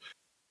about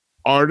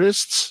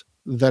artists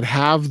that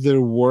have their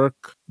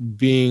work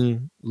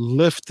being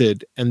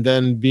lifted and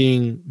then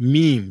being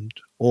memed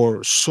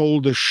or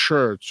sold as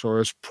shirts or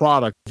as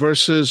product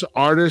versus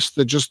artists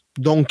that just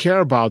don't care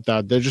about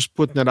that. They're just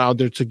putting it out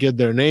there to get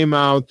their name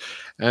out,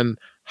 and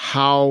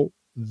how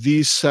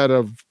these set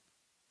of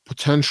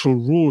potential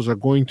rules are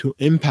going to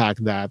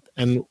impact that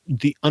and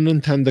the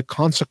unintended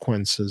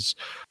consequences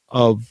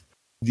of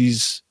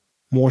these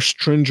more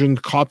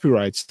stringent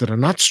copyrights that are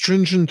not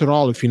stringent at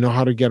all if you know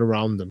how to get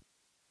around them,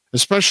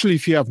 especially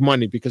if you have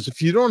money. Because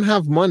if you don't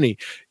have money,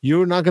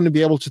 you're not going to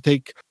be able to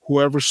take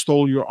whoever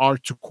stole your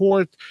art to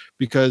court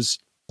because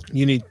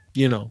you need,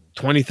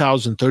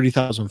 20,000,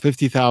 30,000,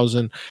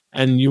 50,000,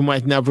 and you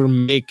might never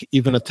make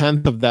even a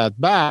tenth of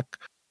that back.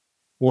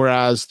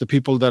 Whereas the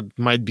people that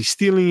might be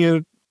stealing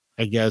it,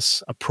 I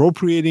guess,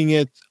 appropriating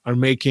it, are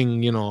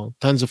making,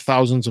 tens of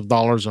thousands of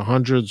dollars or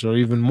hundreds or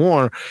even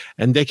more,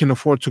 and they can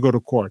afford to go to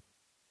court.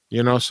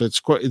 So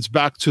it's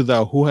back to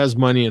the who has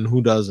money and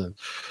who doesn't.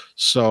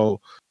 So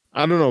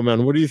I don't know,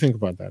 man. What do you think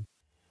about that?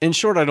 In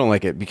short, I don't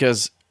like it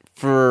because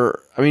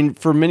for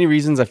many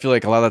reasons, I feel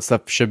like a lot of that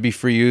stuff should be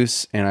free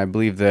use. And I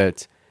believe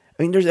that,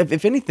 there's,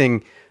 if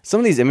anything, some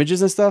of these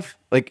images and stuff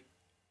like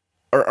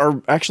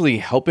are actually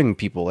helping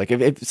people. Like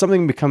if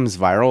something becomes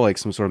viral, like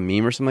some sort of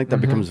meme or something like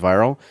that becomes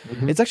viral,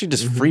 it's actually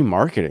just free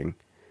marketing.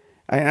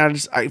 I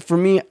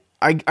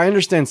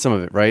understand some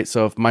of it, right?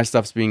 So if my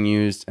stuff's being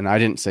used and I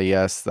didn't say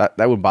yes, that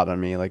would bother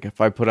me. Like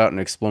if I put out an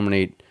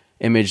Explominate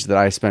image that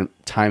I spent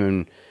time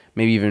and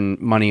maybe even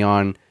money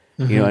on,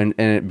 and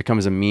it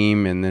becomes a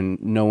meme, and then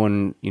no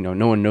one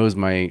knows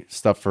my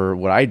stuff for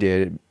what I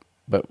did,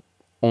 but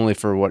only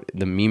for what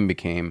the meme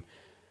became,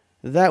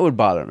 that would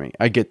bother me.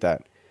 I get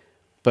that.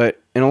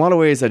 But in a lot of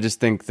ways, I just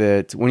think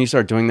that when you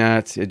start doing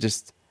that, it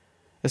just,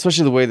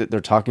 especially the way that they're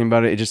talking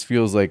about it, it just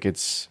feels like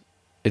it's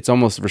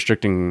almost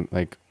restricting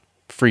like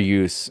free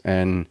use.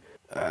 And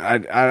I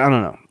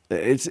don't know.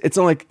 it's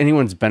not like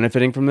anyone's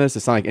benefiting from this.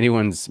 It's not like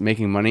anyone's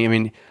making money. I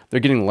mean, they're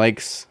getting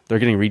likes, they're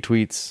getting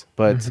retweets,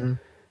 but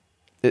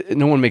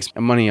no one makes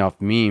money off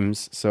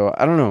memes. So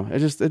I don't know. It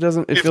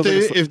doesn't. It feels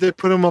like if they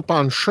put them up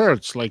on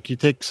shirts, like you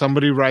take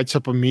somebody writes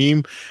up a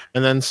meme,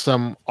 and then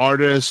some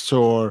artists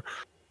or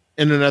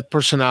internet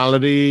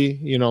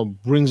personality,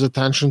 brings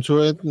attention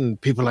to it,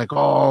 and people are like,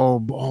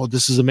 oh,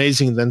 this is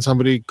amazing. And then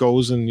somebody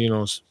goes and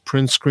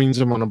print screens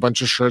them on a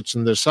bunch of shirts,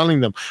 and they're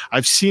selling them.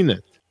 I've seen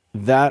it.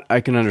 That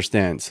I can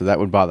understand. So that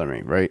would bother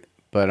me, right?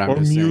 But I'm or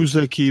just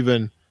music saying,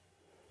 even,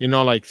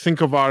 like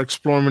think of our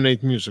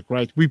Explominate music,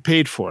 right? We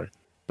paid for it.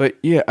 But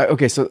yeah,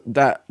 okay. So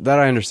that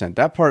I understand.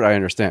 That part I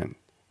understand.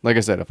 Like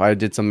I said, if I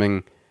did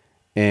something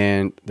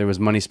and there was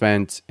money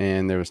spent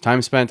and there was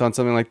time spent on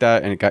something like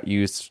that, and it got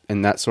used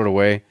in that sort of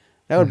way,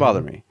 that would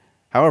bother me.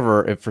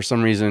 However, if for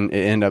some reason it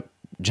ended up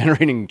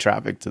generating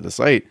traffic to the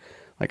site,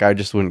 like I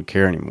just wouldn't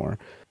care anymore.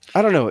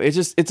 I don't know. It's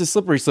a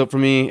slippery slope for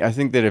me. I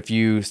think that if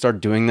you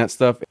start doing that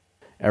stuff,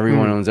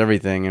 everyone owns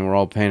everything, and we're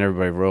all paying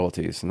everybody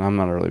royalties. And I'm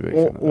not a really big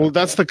fan of that. Well,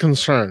 that's the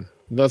concern.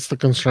 That's the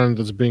concern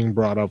that's being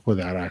brought up with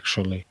that,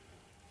 actually.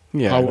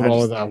 Yeah. How would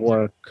all of that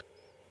work?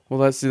 Well,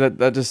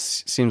 that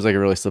just seems like a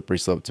really slippery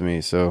slope to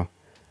me. So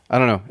I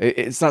don't know.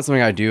 It's not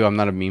something I do. I'm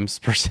not a memes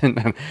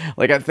person.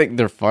 Like, I think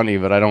they're funny,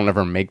 but I don't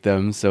ever make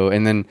them. So,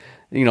 and then,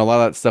 a lot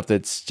of that stuff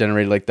that's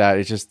generated like that,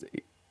 it's just,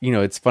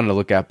 it's fun to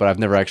look at, but I've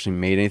never actually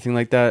made anything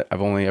like that.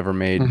 I've only ever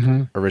made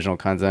original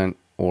content,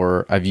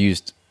 or I've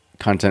used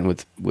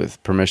content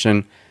with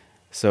permission.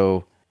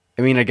 So,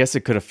 I mean, I guess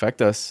it could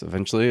affect us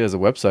eventually as a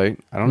website.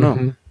 I don't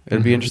know.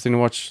 It'd be interesting to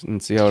watch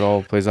and see how it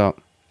all plays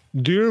out.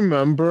 Do you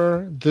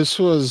remember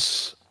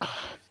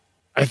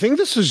I think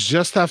this was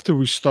just after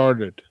we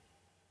started.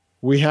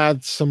 We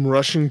had some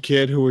Russian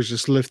kid who was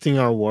just lifting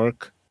our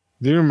work.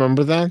 Do you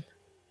remember that?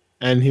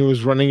 And he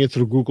was running it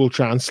through Google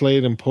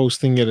Translate and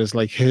posting it as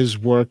like his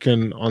work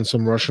on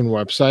some Russian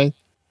website.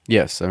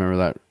 Yes, I remember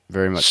that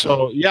very much.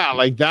 So yeah,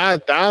 like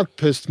that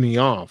pissed me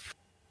off.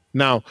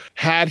 Now,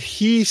 had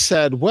he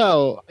said,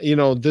 well,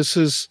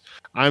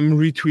 I'm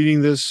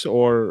retweeting this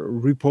or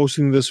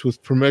reposting this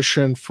with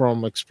permission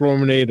from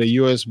Explominate, a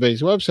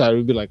US-based website,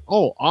 we'd be like,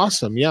 oh,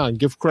 awesome. Yeah,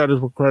 give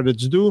credit where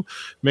credit's due.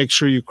 Make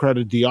sure you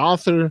credit the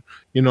author,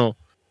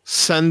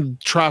 send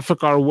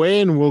traffic our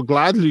way and we'll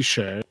gladly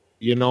share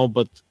it,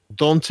 but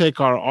don't take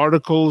our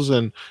articles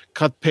and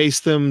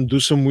paste them, do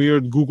some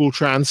weird Google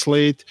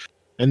Translate.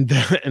 And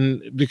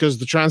because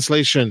the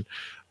translation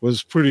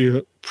was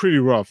pretty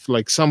rough.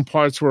 Like some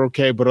parts were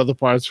okay, but other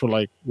parts were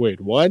like, wait,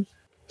 what?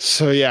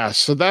 So yeah,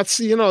 so that's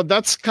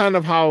that's kind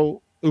of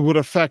how it would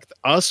affect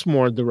us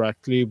more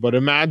directly. But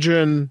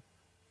imagine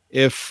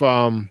if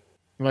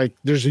like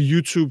there's a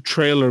YouTube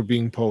trailer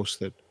being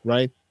posted,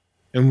 right?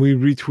 And we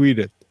retweet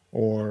it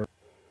or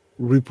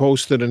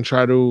repost it and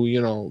try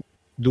to,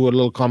 do a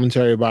little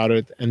commentary about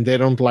it, and they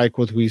don't like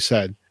what we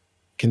said.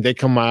 Can they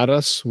come at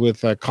us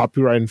with a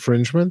copyright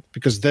infringement?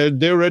 Because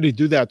they already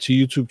do that to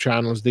YouTube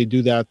channels. They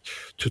do that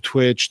to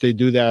Twitch. They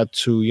do that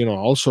to,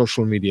 all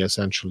social media,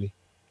 essentially.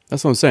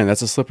 That's what I'm saying.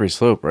 That's a slippery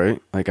slope,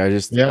 right? Like it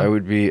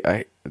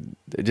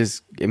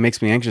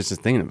makes me anxious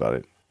just thinking about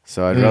it.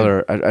 So I'd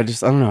rather, I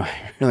don't know.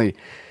 Really,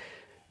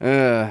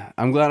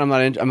 I'm glad I'm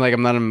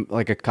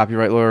not a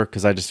copyright lawyer,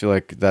 because I just feel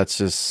like that's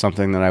just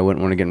something that I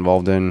wouldn't want to get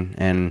involved in.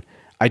 And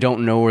I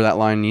don't know where that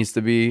line needs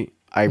to be.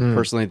 I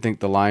personally think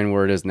the line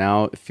where it is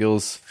now, it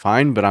feels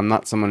fine, but I'm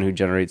not someone who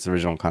generates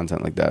original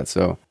content like that.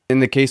 So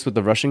in the case with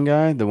the Russian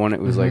guy, the one that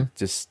was like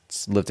just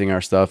lifting our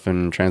stuff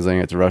and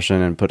translating it to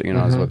Russian and putting it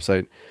on his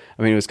website,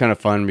 I mean, it was kind of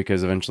fun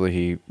because eventually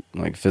he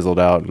like fizzled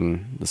out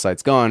and the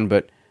site's gone,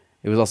 but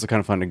it was also kind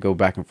of fun to go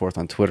back and forth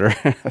on Twitter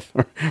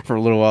for a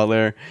little while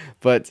there.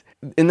 But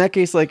in that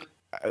case, like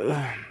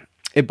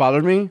it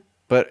bothered me,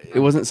 but it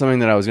wasn't something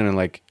that I was going to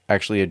like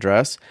actually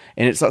address.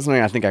 And it's not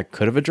something I think I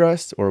could have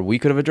addressed or we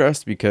could have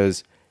addressed,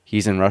 because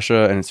he's in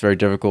Russia and it's very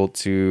difficult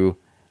to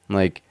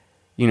like,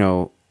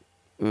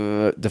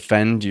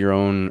 defend your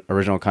own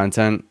original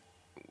content,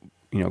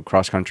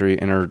 cross country,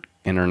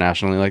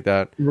 internationally like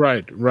that.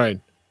 Right.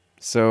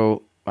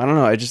 So I don't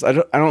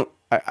know.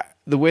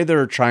 The way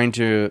they're trying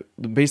to,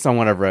 based on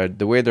what I've read,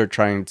 the way they're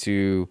trying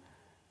to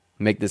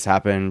make this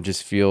happen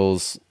just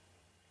feels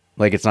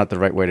like it's not the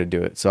right way to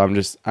do it. So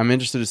I'm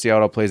interested to see how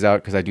it all plays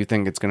out, because I do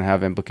think it's going to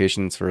have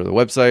implications for the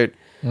website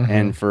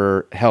and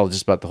for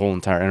just about the whole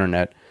entire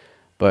internet.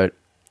 But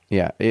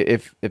yeah,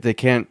 if they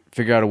can't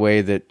figure out a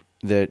way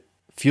that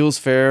feels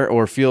fair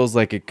or feels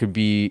like it could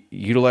be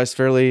utilized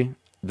fairly,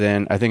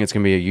 then I think it's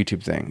going to be a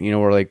YouTube thing,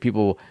 where like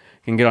people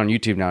can get on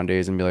YouTube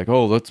nowadays and be like,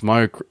 oh, that's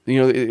my, they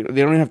don't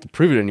even have to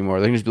prove it anymore.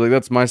 They can just be like,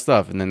 that's my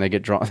stuff. And then they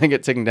get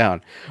taken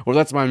down, or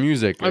that's my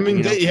music. I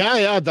mean,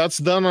 that's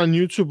done on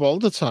YouTube all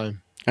the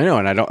time. I know.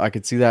 And I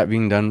could see that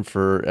being done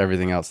for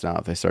everything else now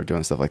if they start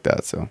doing stuff like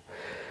that. So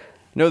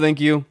no, thank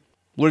you.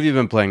 What have you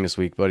been playing this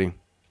week, buddy?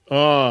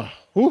 That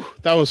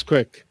was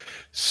quick.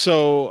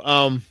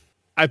 So,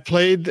 I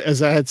played,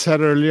 as I had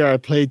said earlier,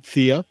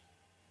 Thea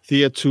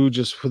 2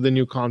 just for the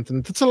new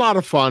content. It's a lot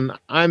of fun.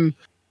 I'm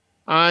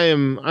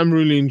I'm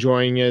really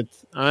enjoying it.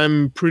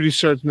 I'm pretty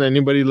certain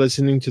anybody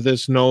listening to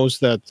this knows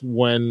that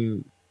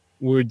when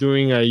we're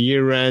doing our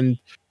year-end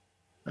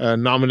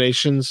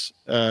nominations,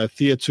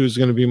 Thea 2 is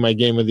going to be my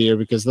game of the year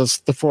because that's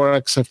the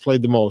 4X I've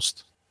played the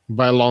most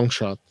by a long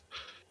shot.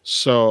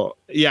 So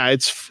yeah,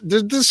 this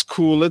is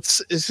cool.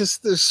 It's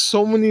just there's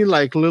so many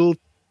like little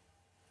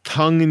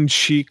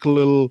tongue-in-cheek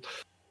little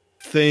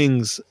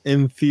things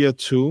in Thea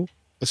 2,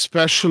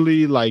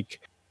 especially like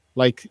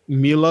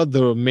Mila,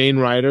 the main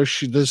writer.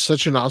 She does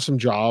such an awesome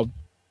job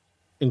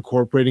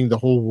incorporating the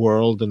whole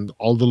world and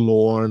all the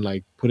lore and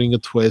like putting a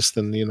twist,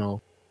 and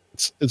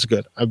it's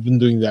good. I've been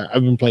doing that.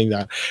 I've been playing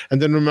that.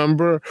 And then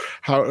remember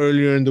how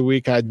earlier in the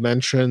week I'd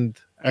mentioned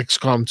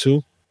XCOM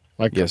 2?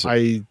 Like, yes,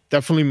 I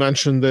definitely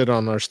mentioned it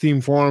on our Steam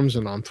forums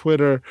and on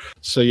Twitter.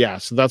 So yeah,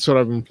 so that's what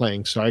I've been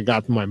playing. So I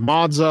got my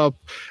mods up,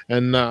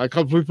 and a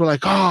couple people were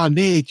like, "Oh,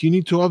 Nate, you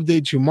need to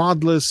update your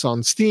mod lists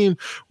on Steam.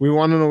 We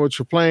want to know what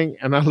you're playing."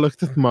 And I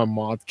looked at my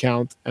mod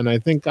count, and I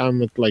think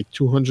I'm at like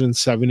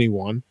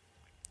 271.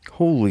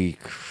 Holy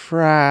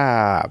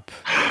crap!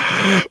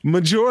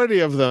 Majority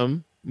of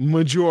them,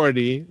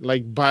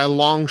 like by a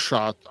long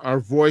shot, are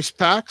voice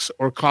packs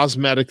or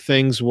cosmetic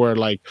things where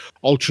like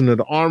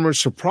alternate armor.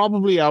 So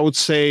probably I would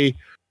say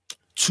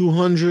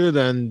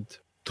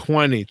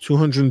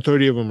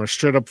 230 of them are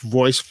straight up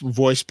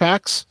voice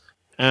packs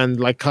and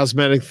like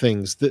cosmetic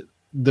things,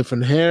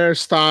 different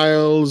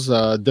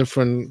hairstyles,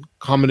 different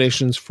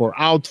combinations for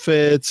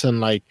outfits, and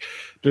like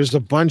there's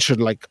a bunch of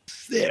like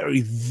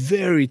very,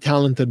 very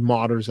talented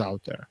modders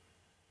out there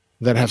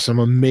that have some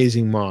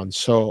amazing mods.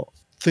 So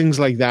things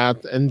like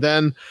that, and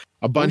then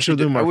a bunch of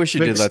them. I wish you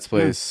did Let's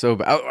Plays so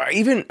bad.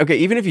 Even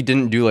if you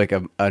didn't do like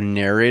a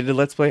narrated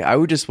Let's Play, I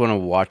would just want to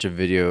watch a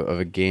video of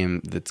a game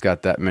that's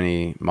got that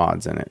many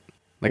mods in it.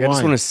 Like, why? I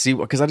just want to see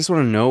because I just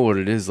want to know what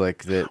it is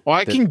like.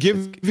 I can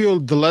give you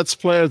the Let's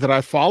Player that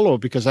I follow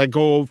because I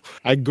go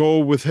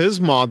with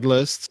his mod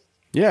list.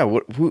 Yeah, I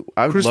would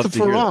love to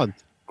hear Rod.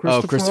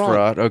 Christopher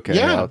Rod. Okay,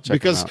 yeah, I'll check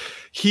because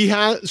he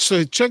has.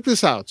 So check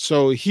this out.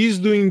 So he's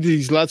doing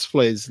these Let's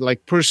Plays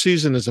like per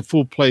season is a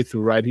full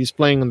playthrough, right? He's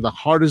playing on the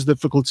hardest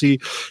difficulty.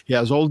 He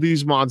has all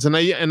these mods, and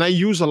I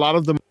use a lot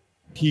of them.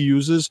 He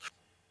uses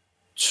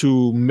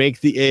to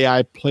make the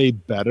AI play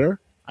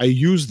better. I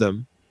use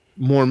them.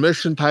 More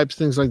mission types,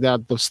 things like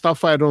that. The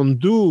stuff I don't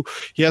do,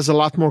 he has a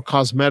lot more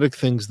cosmetic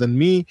things than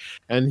me.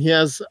 And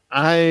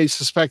I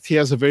suspect he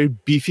has a very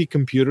beefy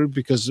computer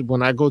because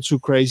when I go too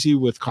crazy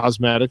with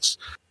cosmetics,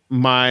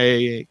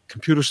 my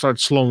computer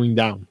starts slowing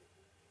down,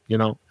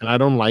 and I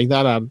don't like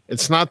that.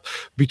 It's not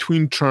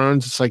between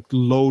turns. It's like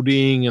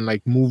loading and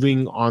like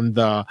moving on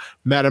the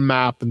meta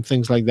map and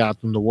things like that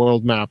on the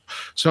world map.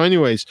 So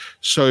anyways,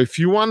 so if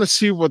you want to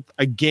see what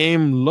a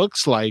game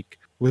looks like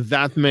with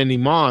that many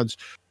mods,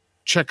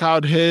 check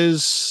out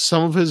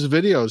some of his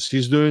videos.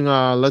 He's doing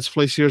a Let's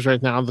Play series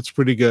right now that's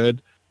pretty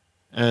good.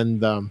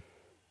 And all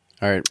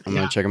right, I'm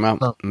gonna check him out.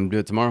 I'm gonna do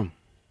it tomorrow.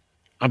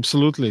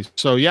 Absolutely.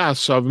 So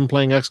so I've been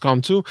playing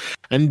XCOM 2,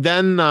 and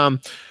then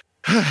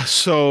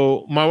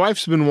so my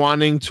wife's been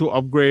wanting to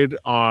upgrade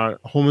our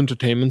home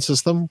entertainment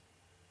system.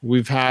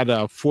 We've had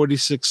a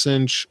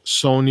 46-inch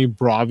Sony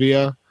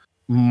Bravia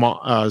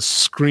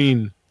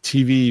screen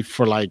TV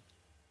for like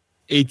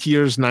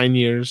 9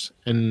 years,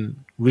 and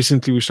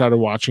recently we started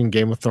watching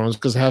Game of Thrones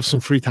because I have some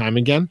free time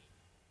again.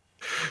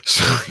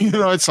 So,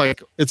 it's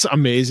like, it's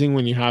amazing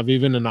when you have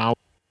even an hour.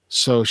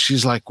 So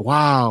she's like,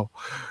 wow,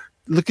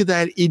 look at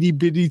that itty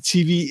bitty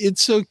TV.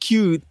 It's so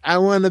cute. I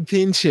want to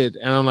pinch it.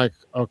 And I'm like,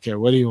 okay,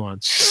 what do you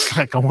want? She's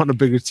like, I want a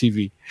bigger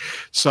TV.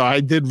 So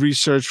I did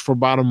research for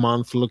about a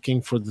month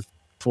looking for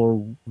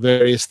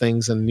various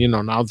things. And,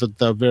 now that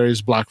the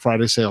various Black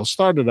Friday sales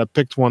started, I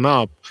picked one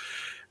up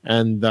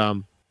and,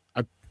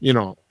 I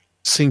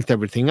synced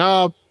everything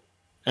up.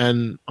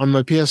 And on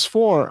my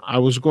PS4, I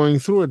was going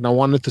through it and I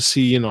wanted to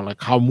see,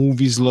 like how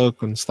movies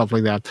look and stuff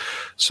like that.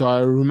 So I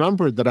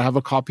remembered that I have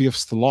a copy of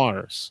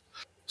Stellaris.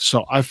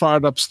 So I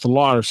fired up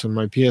Stellaris on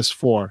my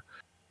PS4.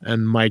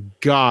 And my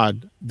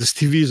God, this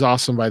TV is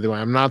awesome, by the way.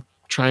 I'm not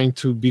trying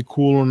to be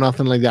cool or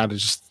nothing like that.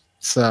 It's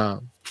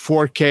a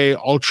 4K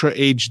Ultra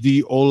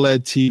HD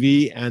OLED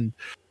TV, and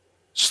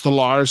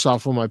Stellaris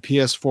off of my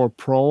PS4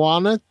 Pro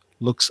on it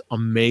looks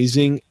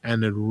amazing.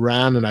 And it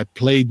ran, and I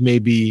played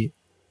maybe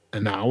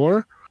an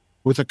hour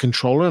with a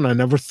controller, and I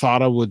never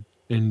thought I would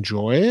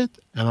enjoy it.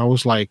 And I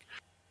was like,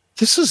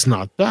 this is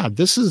not bad.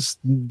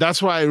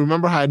 That's why I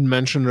remember I had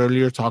mentioned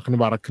earlier talking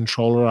about a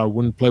controller. I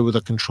wouldn't play with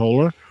a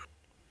controller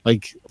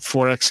like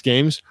 4X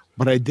games,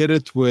 but I did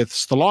it with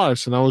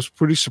Stellaris, and I was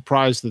pretty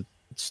surprised that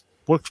it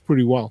works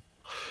pretty well.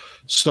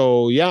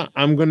 So yeah,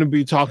 I'm going to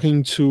be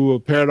talking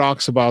to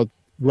Paradox about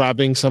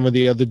grabbing some of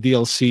the other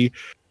DLC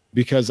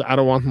because I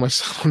don't want my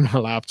son on my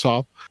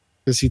laptop,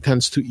 because he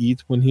tends to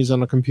eat when he's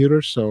on a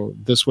computer. So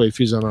this way, if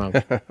he's on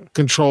a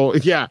control,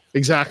 yeah,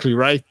 exactly,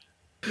 right?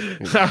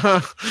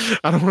 I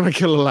don't want to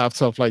kill a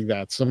laptop like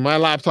that. So my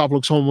laptop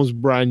looks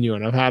almost brand new,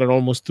 and I've had it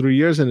almost 3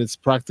 years, and it's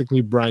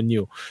practically brand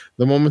new.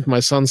 The moment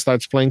my son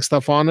starts playing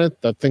stuff on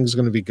it, that thing's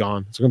going to be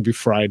gone. It's going to be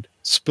fried.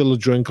 Spill a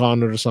drink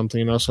on it or something,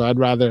 you know. So I'd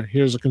rather,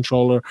 here's a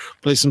controller,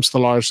 play some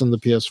Stellaris on the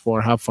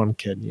PS4, have fun,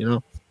 kid, you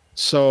know.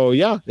 So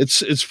yeah,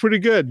 it's pretty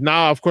good.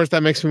 Now, of course,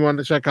 that makes me want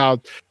to check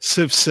out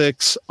Civ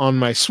 6 on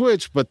my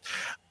Switch, but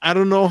I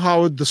don't know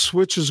how the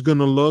Switch is going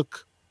to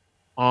look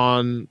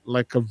on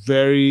like a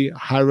very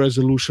high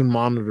resolution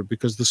monitor,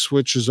 because the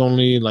Switch is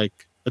only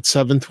like at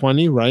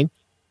 720, right?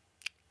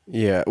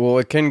 Yeah, well,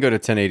 it can go to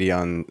 1080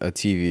 on a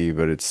TV,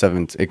 but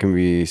it can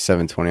be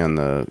 720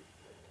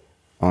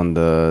 on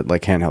the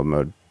like handheld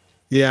mode.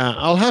 Yeah,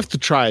 I'll have to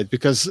try it,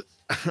 because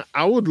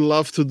I would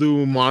love to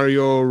do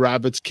Mario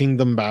Rabbids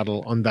Kingdom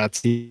Battle on that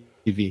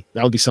TV.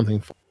 That would be something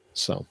fun.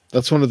 So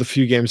that's one of the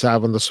few games I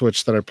have on the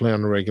Switch that I play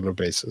on a regular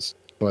basis.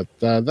 But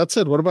that's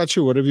it. What about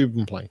you? What have you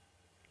been playing?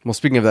 Well,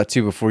 speaking of that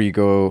too, before you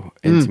go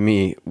into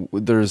me,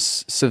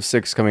 there's Civ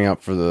 6 coming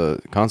out for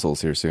the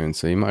consoles here soon,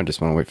 so you might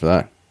just want to wait for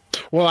that.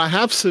 Well, I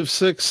have Civ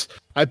 6.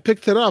 I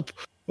picked it up.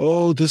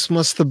 Oh, this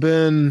was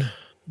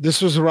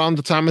around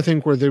the time, I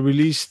think, where they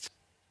released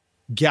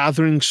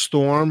Gathering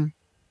Storm.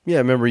 Yeah, I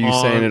remember you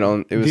saying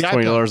it was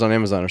 $20 on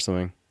Amazon or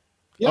something.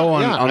 Yeah,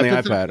 on the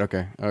iPad.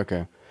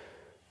 Okay.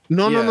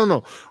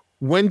 No.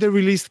 When they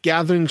released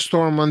Gathering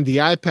Storm on the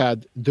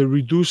iPad, they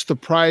reduced the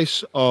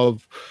price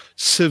of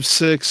Civ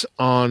 6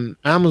 on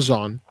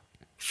Amazon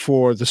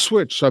for the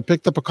Switch. So I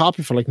picked up a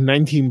copy for like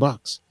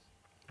 $19.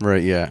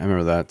 Right, yeah, I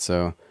remember that.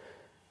 So,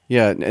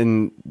 yeah,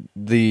 and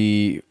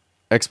the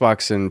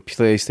Xbox and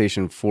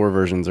PlayStation 4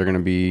 versions are going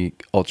to be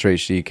Ultra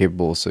HD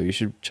capable, so you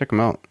should check them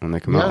out when they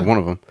come out, one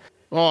of them.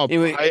 Oh,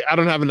 anyway, I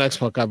don't have an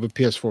Xbox. I have a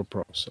PS4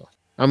 Pro, so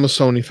I'm a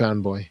Sony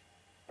fanboy.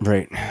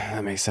 Right,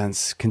 that makes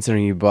sense.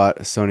 Considering you bought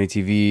a Sony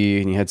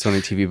TV and you had Sony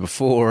TV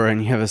before,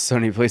 and you have a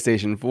Sony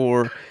PlayStation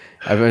 4,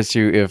 I bet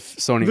you if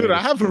Sony... Dude, I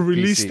have a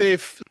release day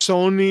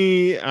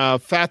Sony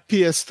Fat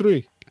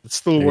PS3. It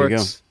still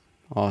works.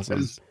 Awesome.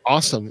 It's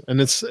awesome.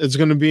 And it's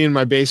going to be in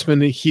my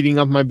basement, heating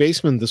up my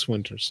basement this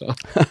winter. So,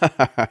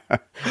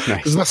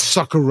 because that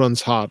sucker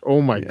runs hot.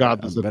 Oh my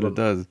God. I bet it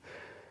does.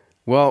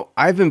 Well,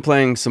 I've been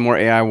playing some more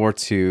AI War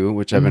 2,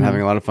 which I've been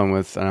having a lot of fun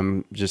with, and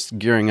I'm just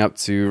gearing up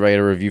to write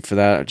a review for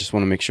that. I just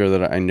want to make sure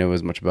that I know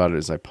as much about it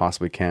as I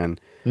possibly can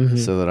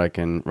so that I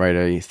can write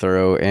a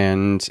thorough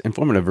and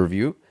informative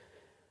review.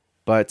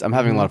 But I'm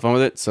having a lot of fun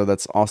with it, so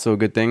that's also a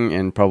good thing,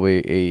 and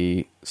probably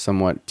a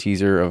somewhat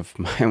teaser of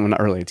my, well,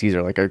 not really a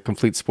teaser, like a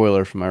complete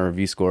spoiler for my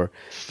review score.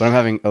 But I'm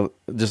having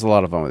just a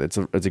lot of fun with it.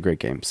 It's a great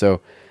game.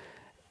 So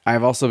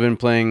I've also been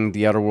playing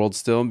The Outer Worlds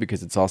still,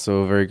 because it's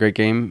also a very great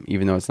game,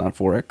 even though it's not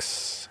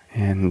 4X.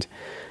 And,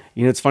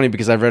 you know, it's funny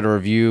because I've read a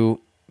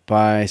review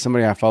by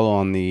somebody I follow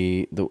on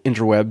the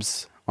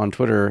interwebs on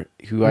Twitter,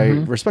 who I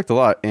respect a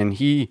lot, and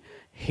he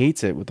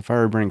hates it with the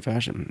fire-burning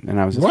fashion.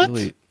 And I was just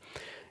really...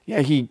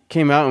 Yeah, he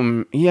came out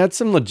and he had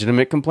some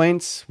legitimate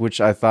complaints,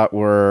 which I thought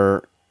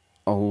were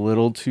a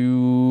little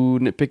too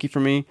nitpicky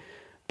for me.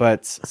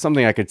 But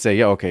something I could say,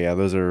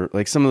 those are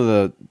like some of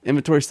the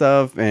inventory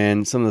stuff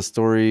and some of the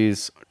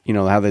stories, you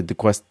know, how the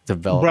quest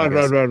develop.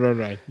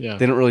 Right. Yeah.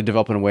 They don't really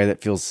develop in a way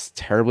that feels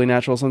terribly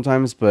natural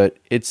sometimes, but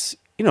it's,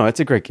 you know, it's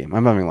a great game.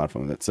 I'm having a lot of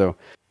fun with it. So,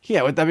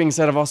 yeah, with that being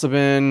said, I've also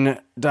been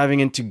diving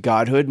into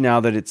Godhood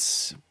now that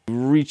it's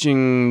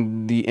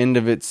reaching the end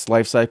of its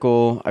life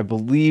cycle. I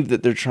believe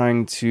that they're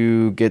trying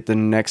to get the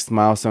next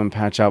milestone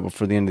patch out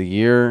before the end of the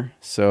year.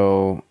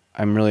 So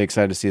I'm really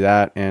excited to see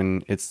that,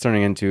 and it's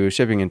shaping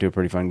into a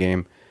pretty fun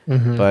game.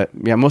 But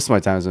yeah, most of my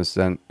time is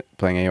spent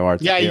playing AOR.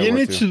 Yeah, you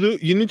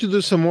need to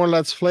do some more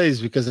Let's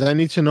Plays, because I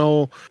need to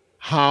know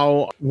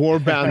how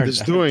Warband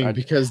is doing,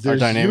 because there's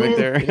dynamic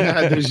there.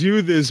 Yeah, there's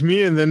you, there's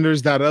me, and then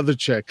there's that other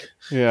chick.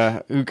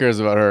 Yeah, who cares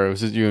about her? It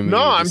was just you and me.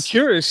 No, I'm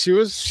curious.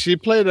 She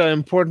played an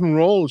important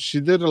role. She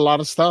did a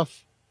lot of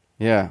stuff.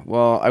 Yeah,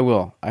 well, I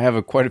will. I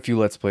have quite a few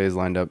Let's Plays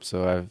lined up,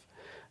 so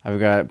I've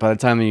got, by the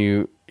time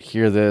you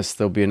hear this,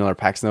 there'll be another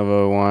Pax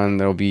Nova one,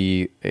 there'll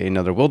be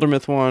another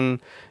Wildermyth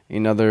one,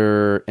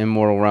 another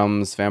Immortal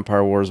Realms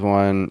Vampire Wars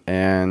one,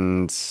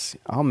 and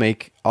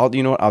I'll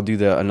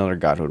do another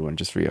Godhood one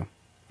just for you.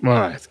 All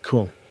right,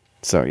 cool.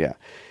 So, yeah.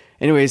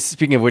 Anyways,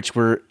 speaking of which,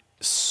 we're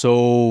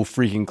so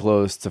freaking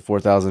close to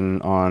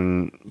 4,000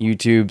 on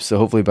YouTube. So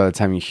hopefully by the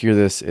time you hear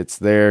this, it's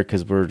there,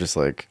 because we're just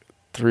like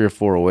 3 or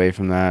 4 away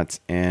from that.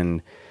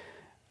 And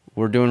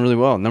we're doing really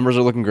well. Numbers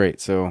are looking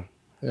great. So,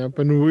 yep.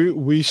 And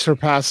we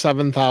surpassed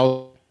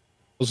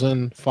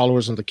 7,000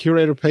 followers on the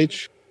curator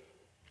page.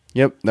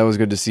 Yep. That was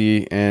good to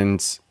see.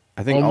 And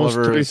I think almost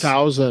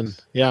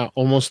 3,000. Yeah.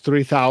 Almost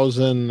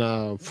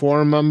 3,000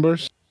 forum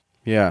members.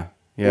 Yeah.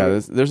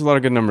 Yeah, there's a lot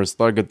of good numbers,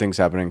 a lot of good things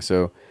happening.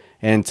 So,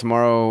 and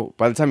tomorrow,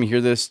 by the time you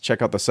hear this,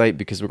 check out the site,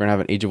 because we're going to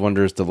have an Age of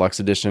Wonders Deluxe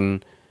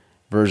Edition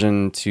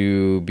version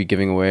to be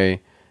giving away.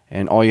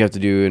 And all you have to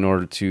do in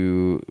order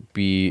to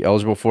be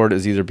eligible for it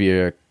is either be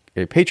a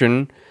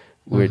patron,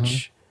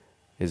 which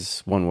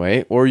is one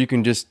way, or you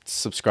can just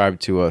subscribe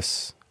to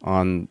us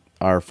on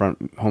our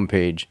front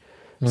homepage.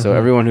 So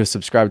everyone who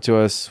subscribed to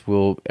us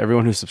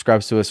everyone who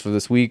subscribes to us for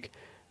this week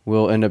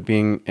will end up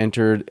being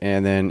entered.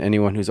 And then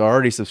anyone who's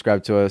already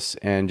subscribed to us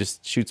and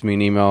just shoots me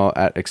an email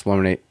at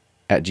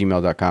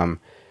explominate@gmail.com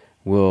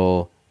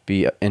will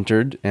be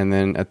entered. And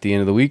then at the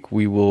end of the week,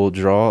 we will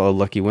draw a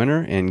lucky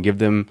winner and give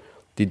them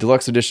the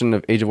deluxe edition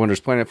of Age of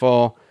Wonders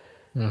Planetfall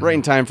right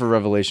in time for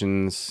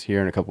Revelations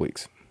here in a couple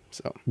weeks.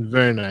 So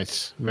very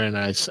nice, very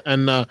nice.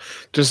 And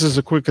just as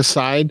a quick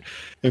aside,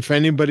 if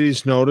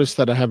anybody's noticed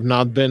that I have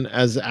not been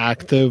as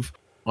active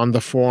on the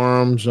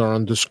forums or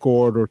on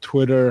Discord or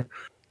Twitter,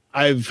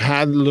 I've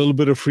had a little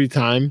bit of free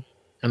time,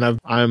 and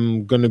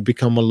I'm going to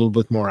become a little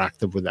bit more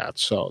active with that.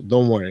 So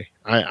don't worry,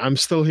 I'm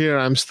still here.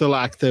 I'm still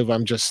active.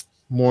 I'm just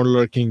more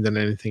lurking than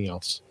anything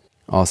else.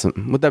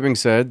 Awesome. With that being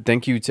said,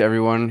 thank you to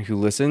everyone who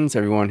listens,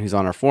 everyone who's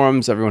on our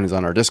forums, everyone who's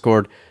on our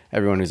Discord,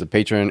 everyone who's a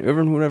patron,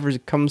 everyone whoever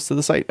comes to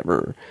the site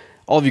ever.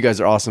 All of you guys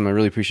are awesome. I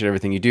really appreciate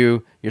everything you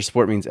do. Your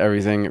support means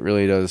everything. It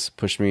really does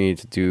push me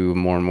to do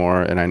more and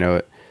more. And I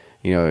know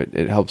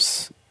it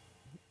helps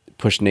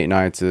push Nate and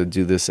I to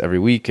do this every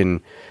week. And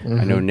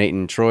I know Nate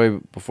and Troy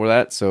before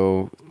that.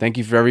 So thank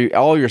you for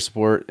all your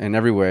support in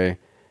every way.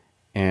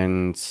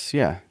 And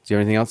yeah, do you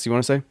have anything else you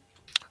want to say?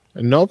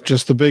 Nope,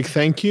 just a big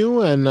thank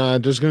you. And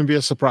there's going to be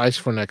a surprise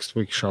for next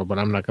week's show, but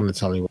I'm not going to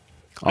tell you.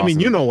 Awesome. I mean,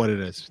 you know what it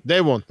is. They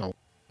won't know.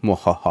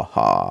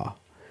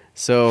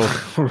 So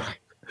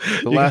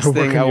the last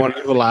thing I want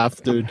to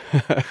laugh, dude.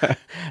 The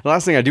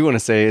last thing I do want to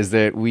say is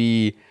that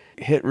we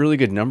hit really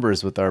good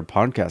numbers with our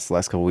podcast the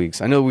last couple of weeks.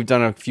 I know we've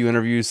done a few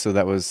interviews, so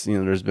that was,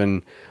 there's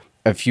been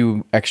a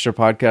few extra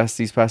podcasts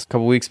these past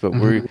couple of weeks, but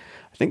we're,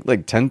 I think,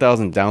 like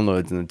 10,000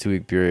 downloads in the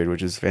 2-week period,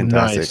 which is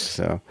fantastic. Nice.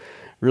 So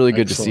really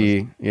good to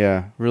see.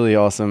 Yeah, really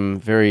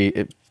awesome.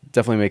 It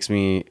definitely makes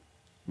me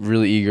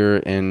really eager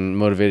and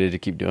motivated to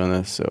keep doing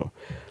this. So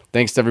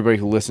thanks to everybody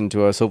who listened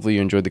to us. Hopefully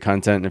you enjoyed the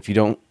content. And if you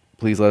don't,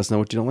 please let us know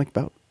what you don't like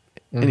about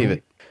any of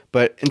it.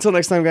 But until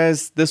next time,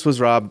 guys, this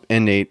was Rob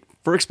and Nate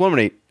for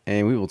Explominate,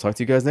 and we will talk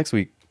to you guys next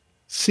week.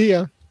 See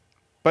ya.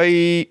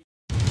 Bye.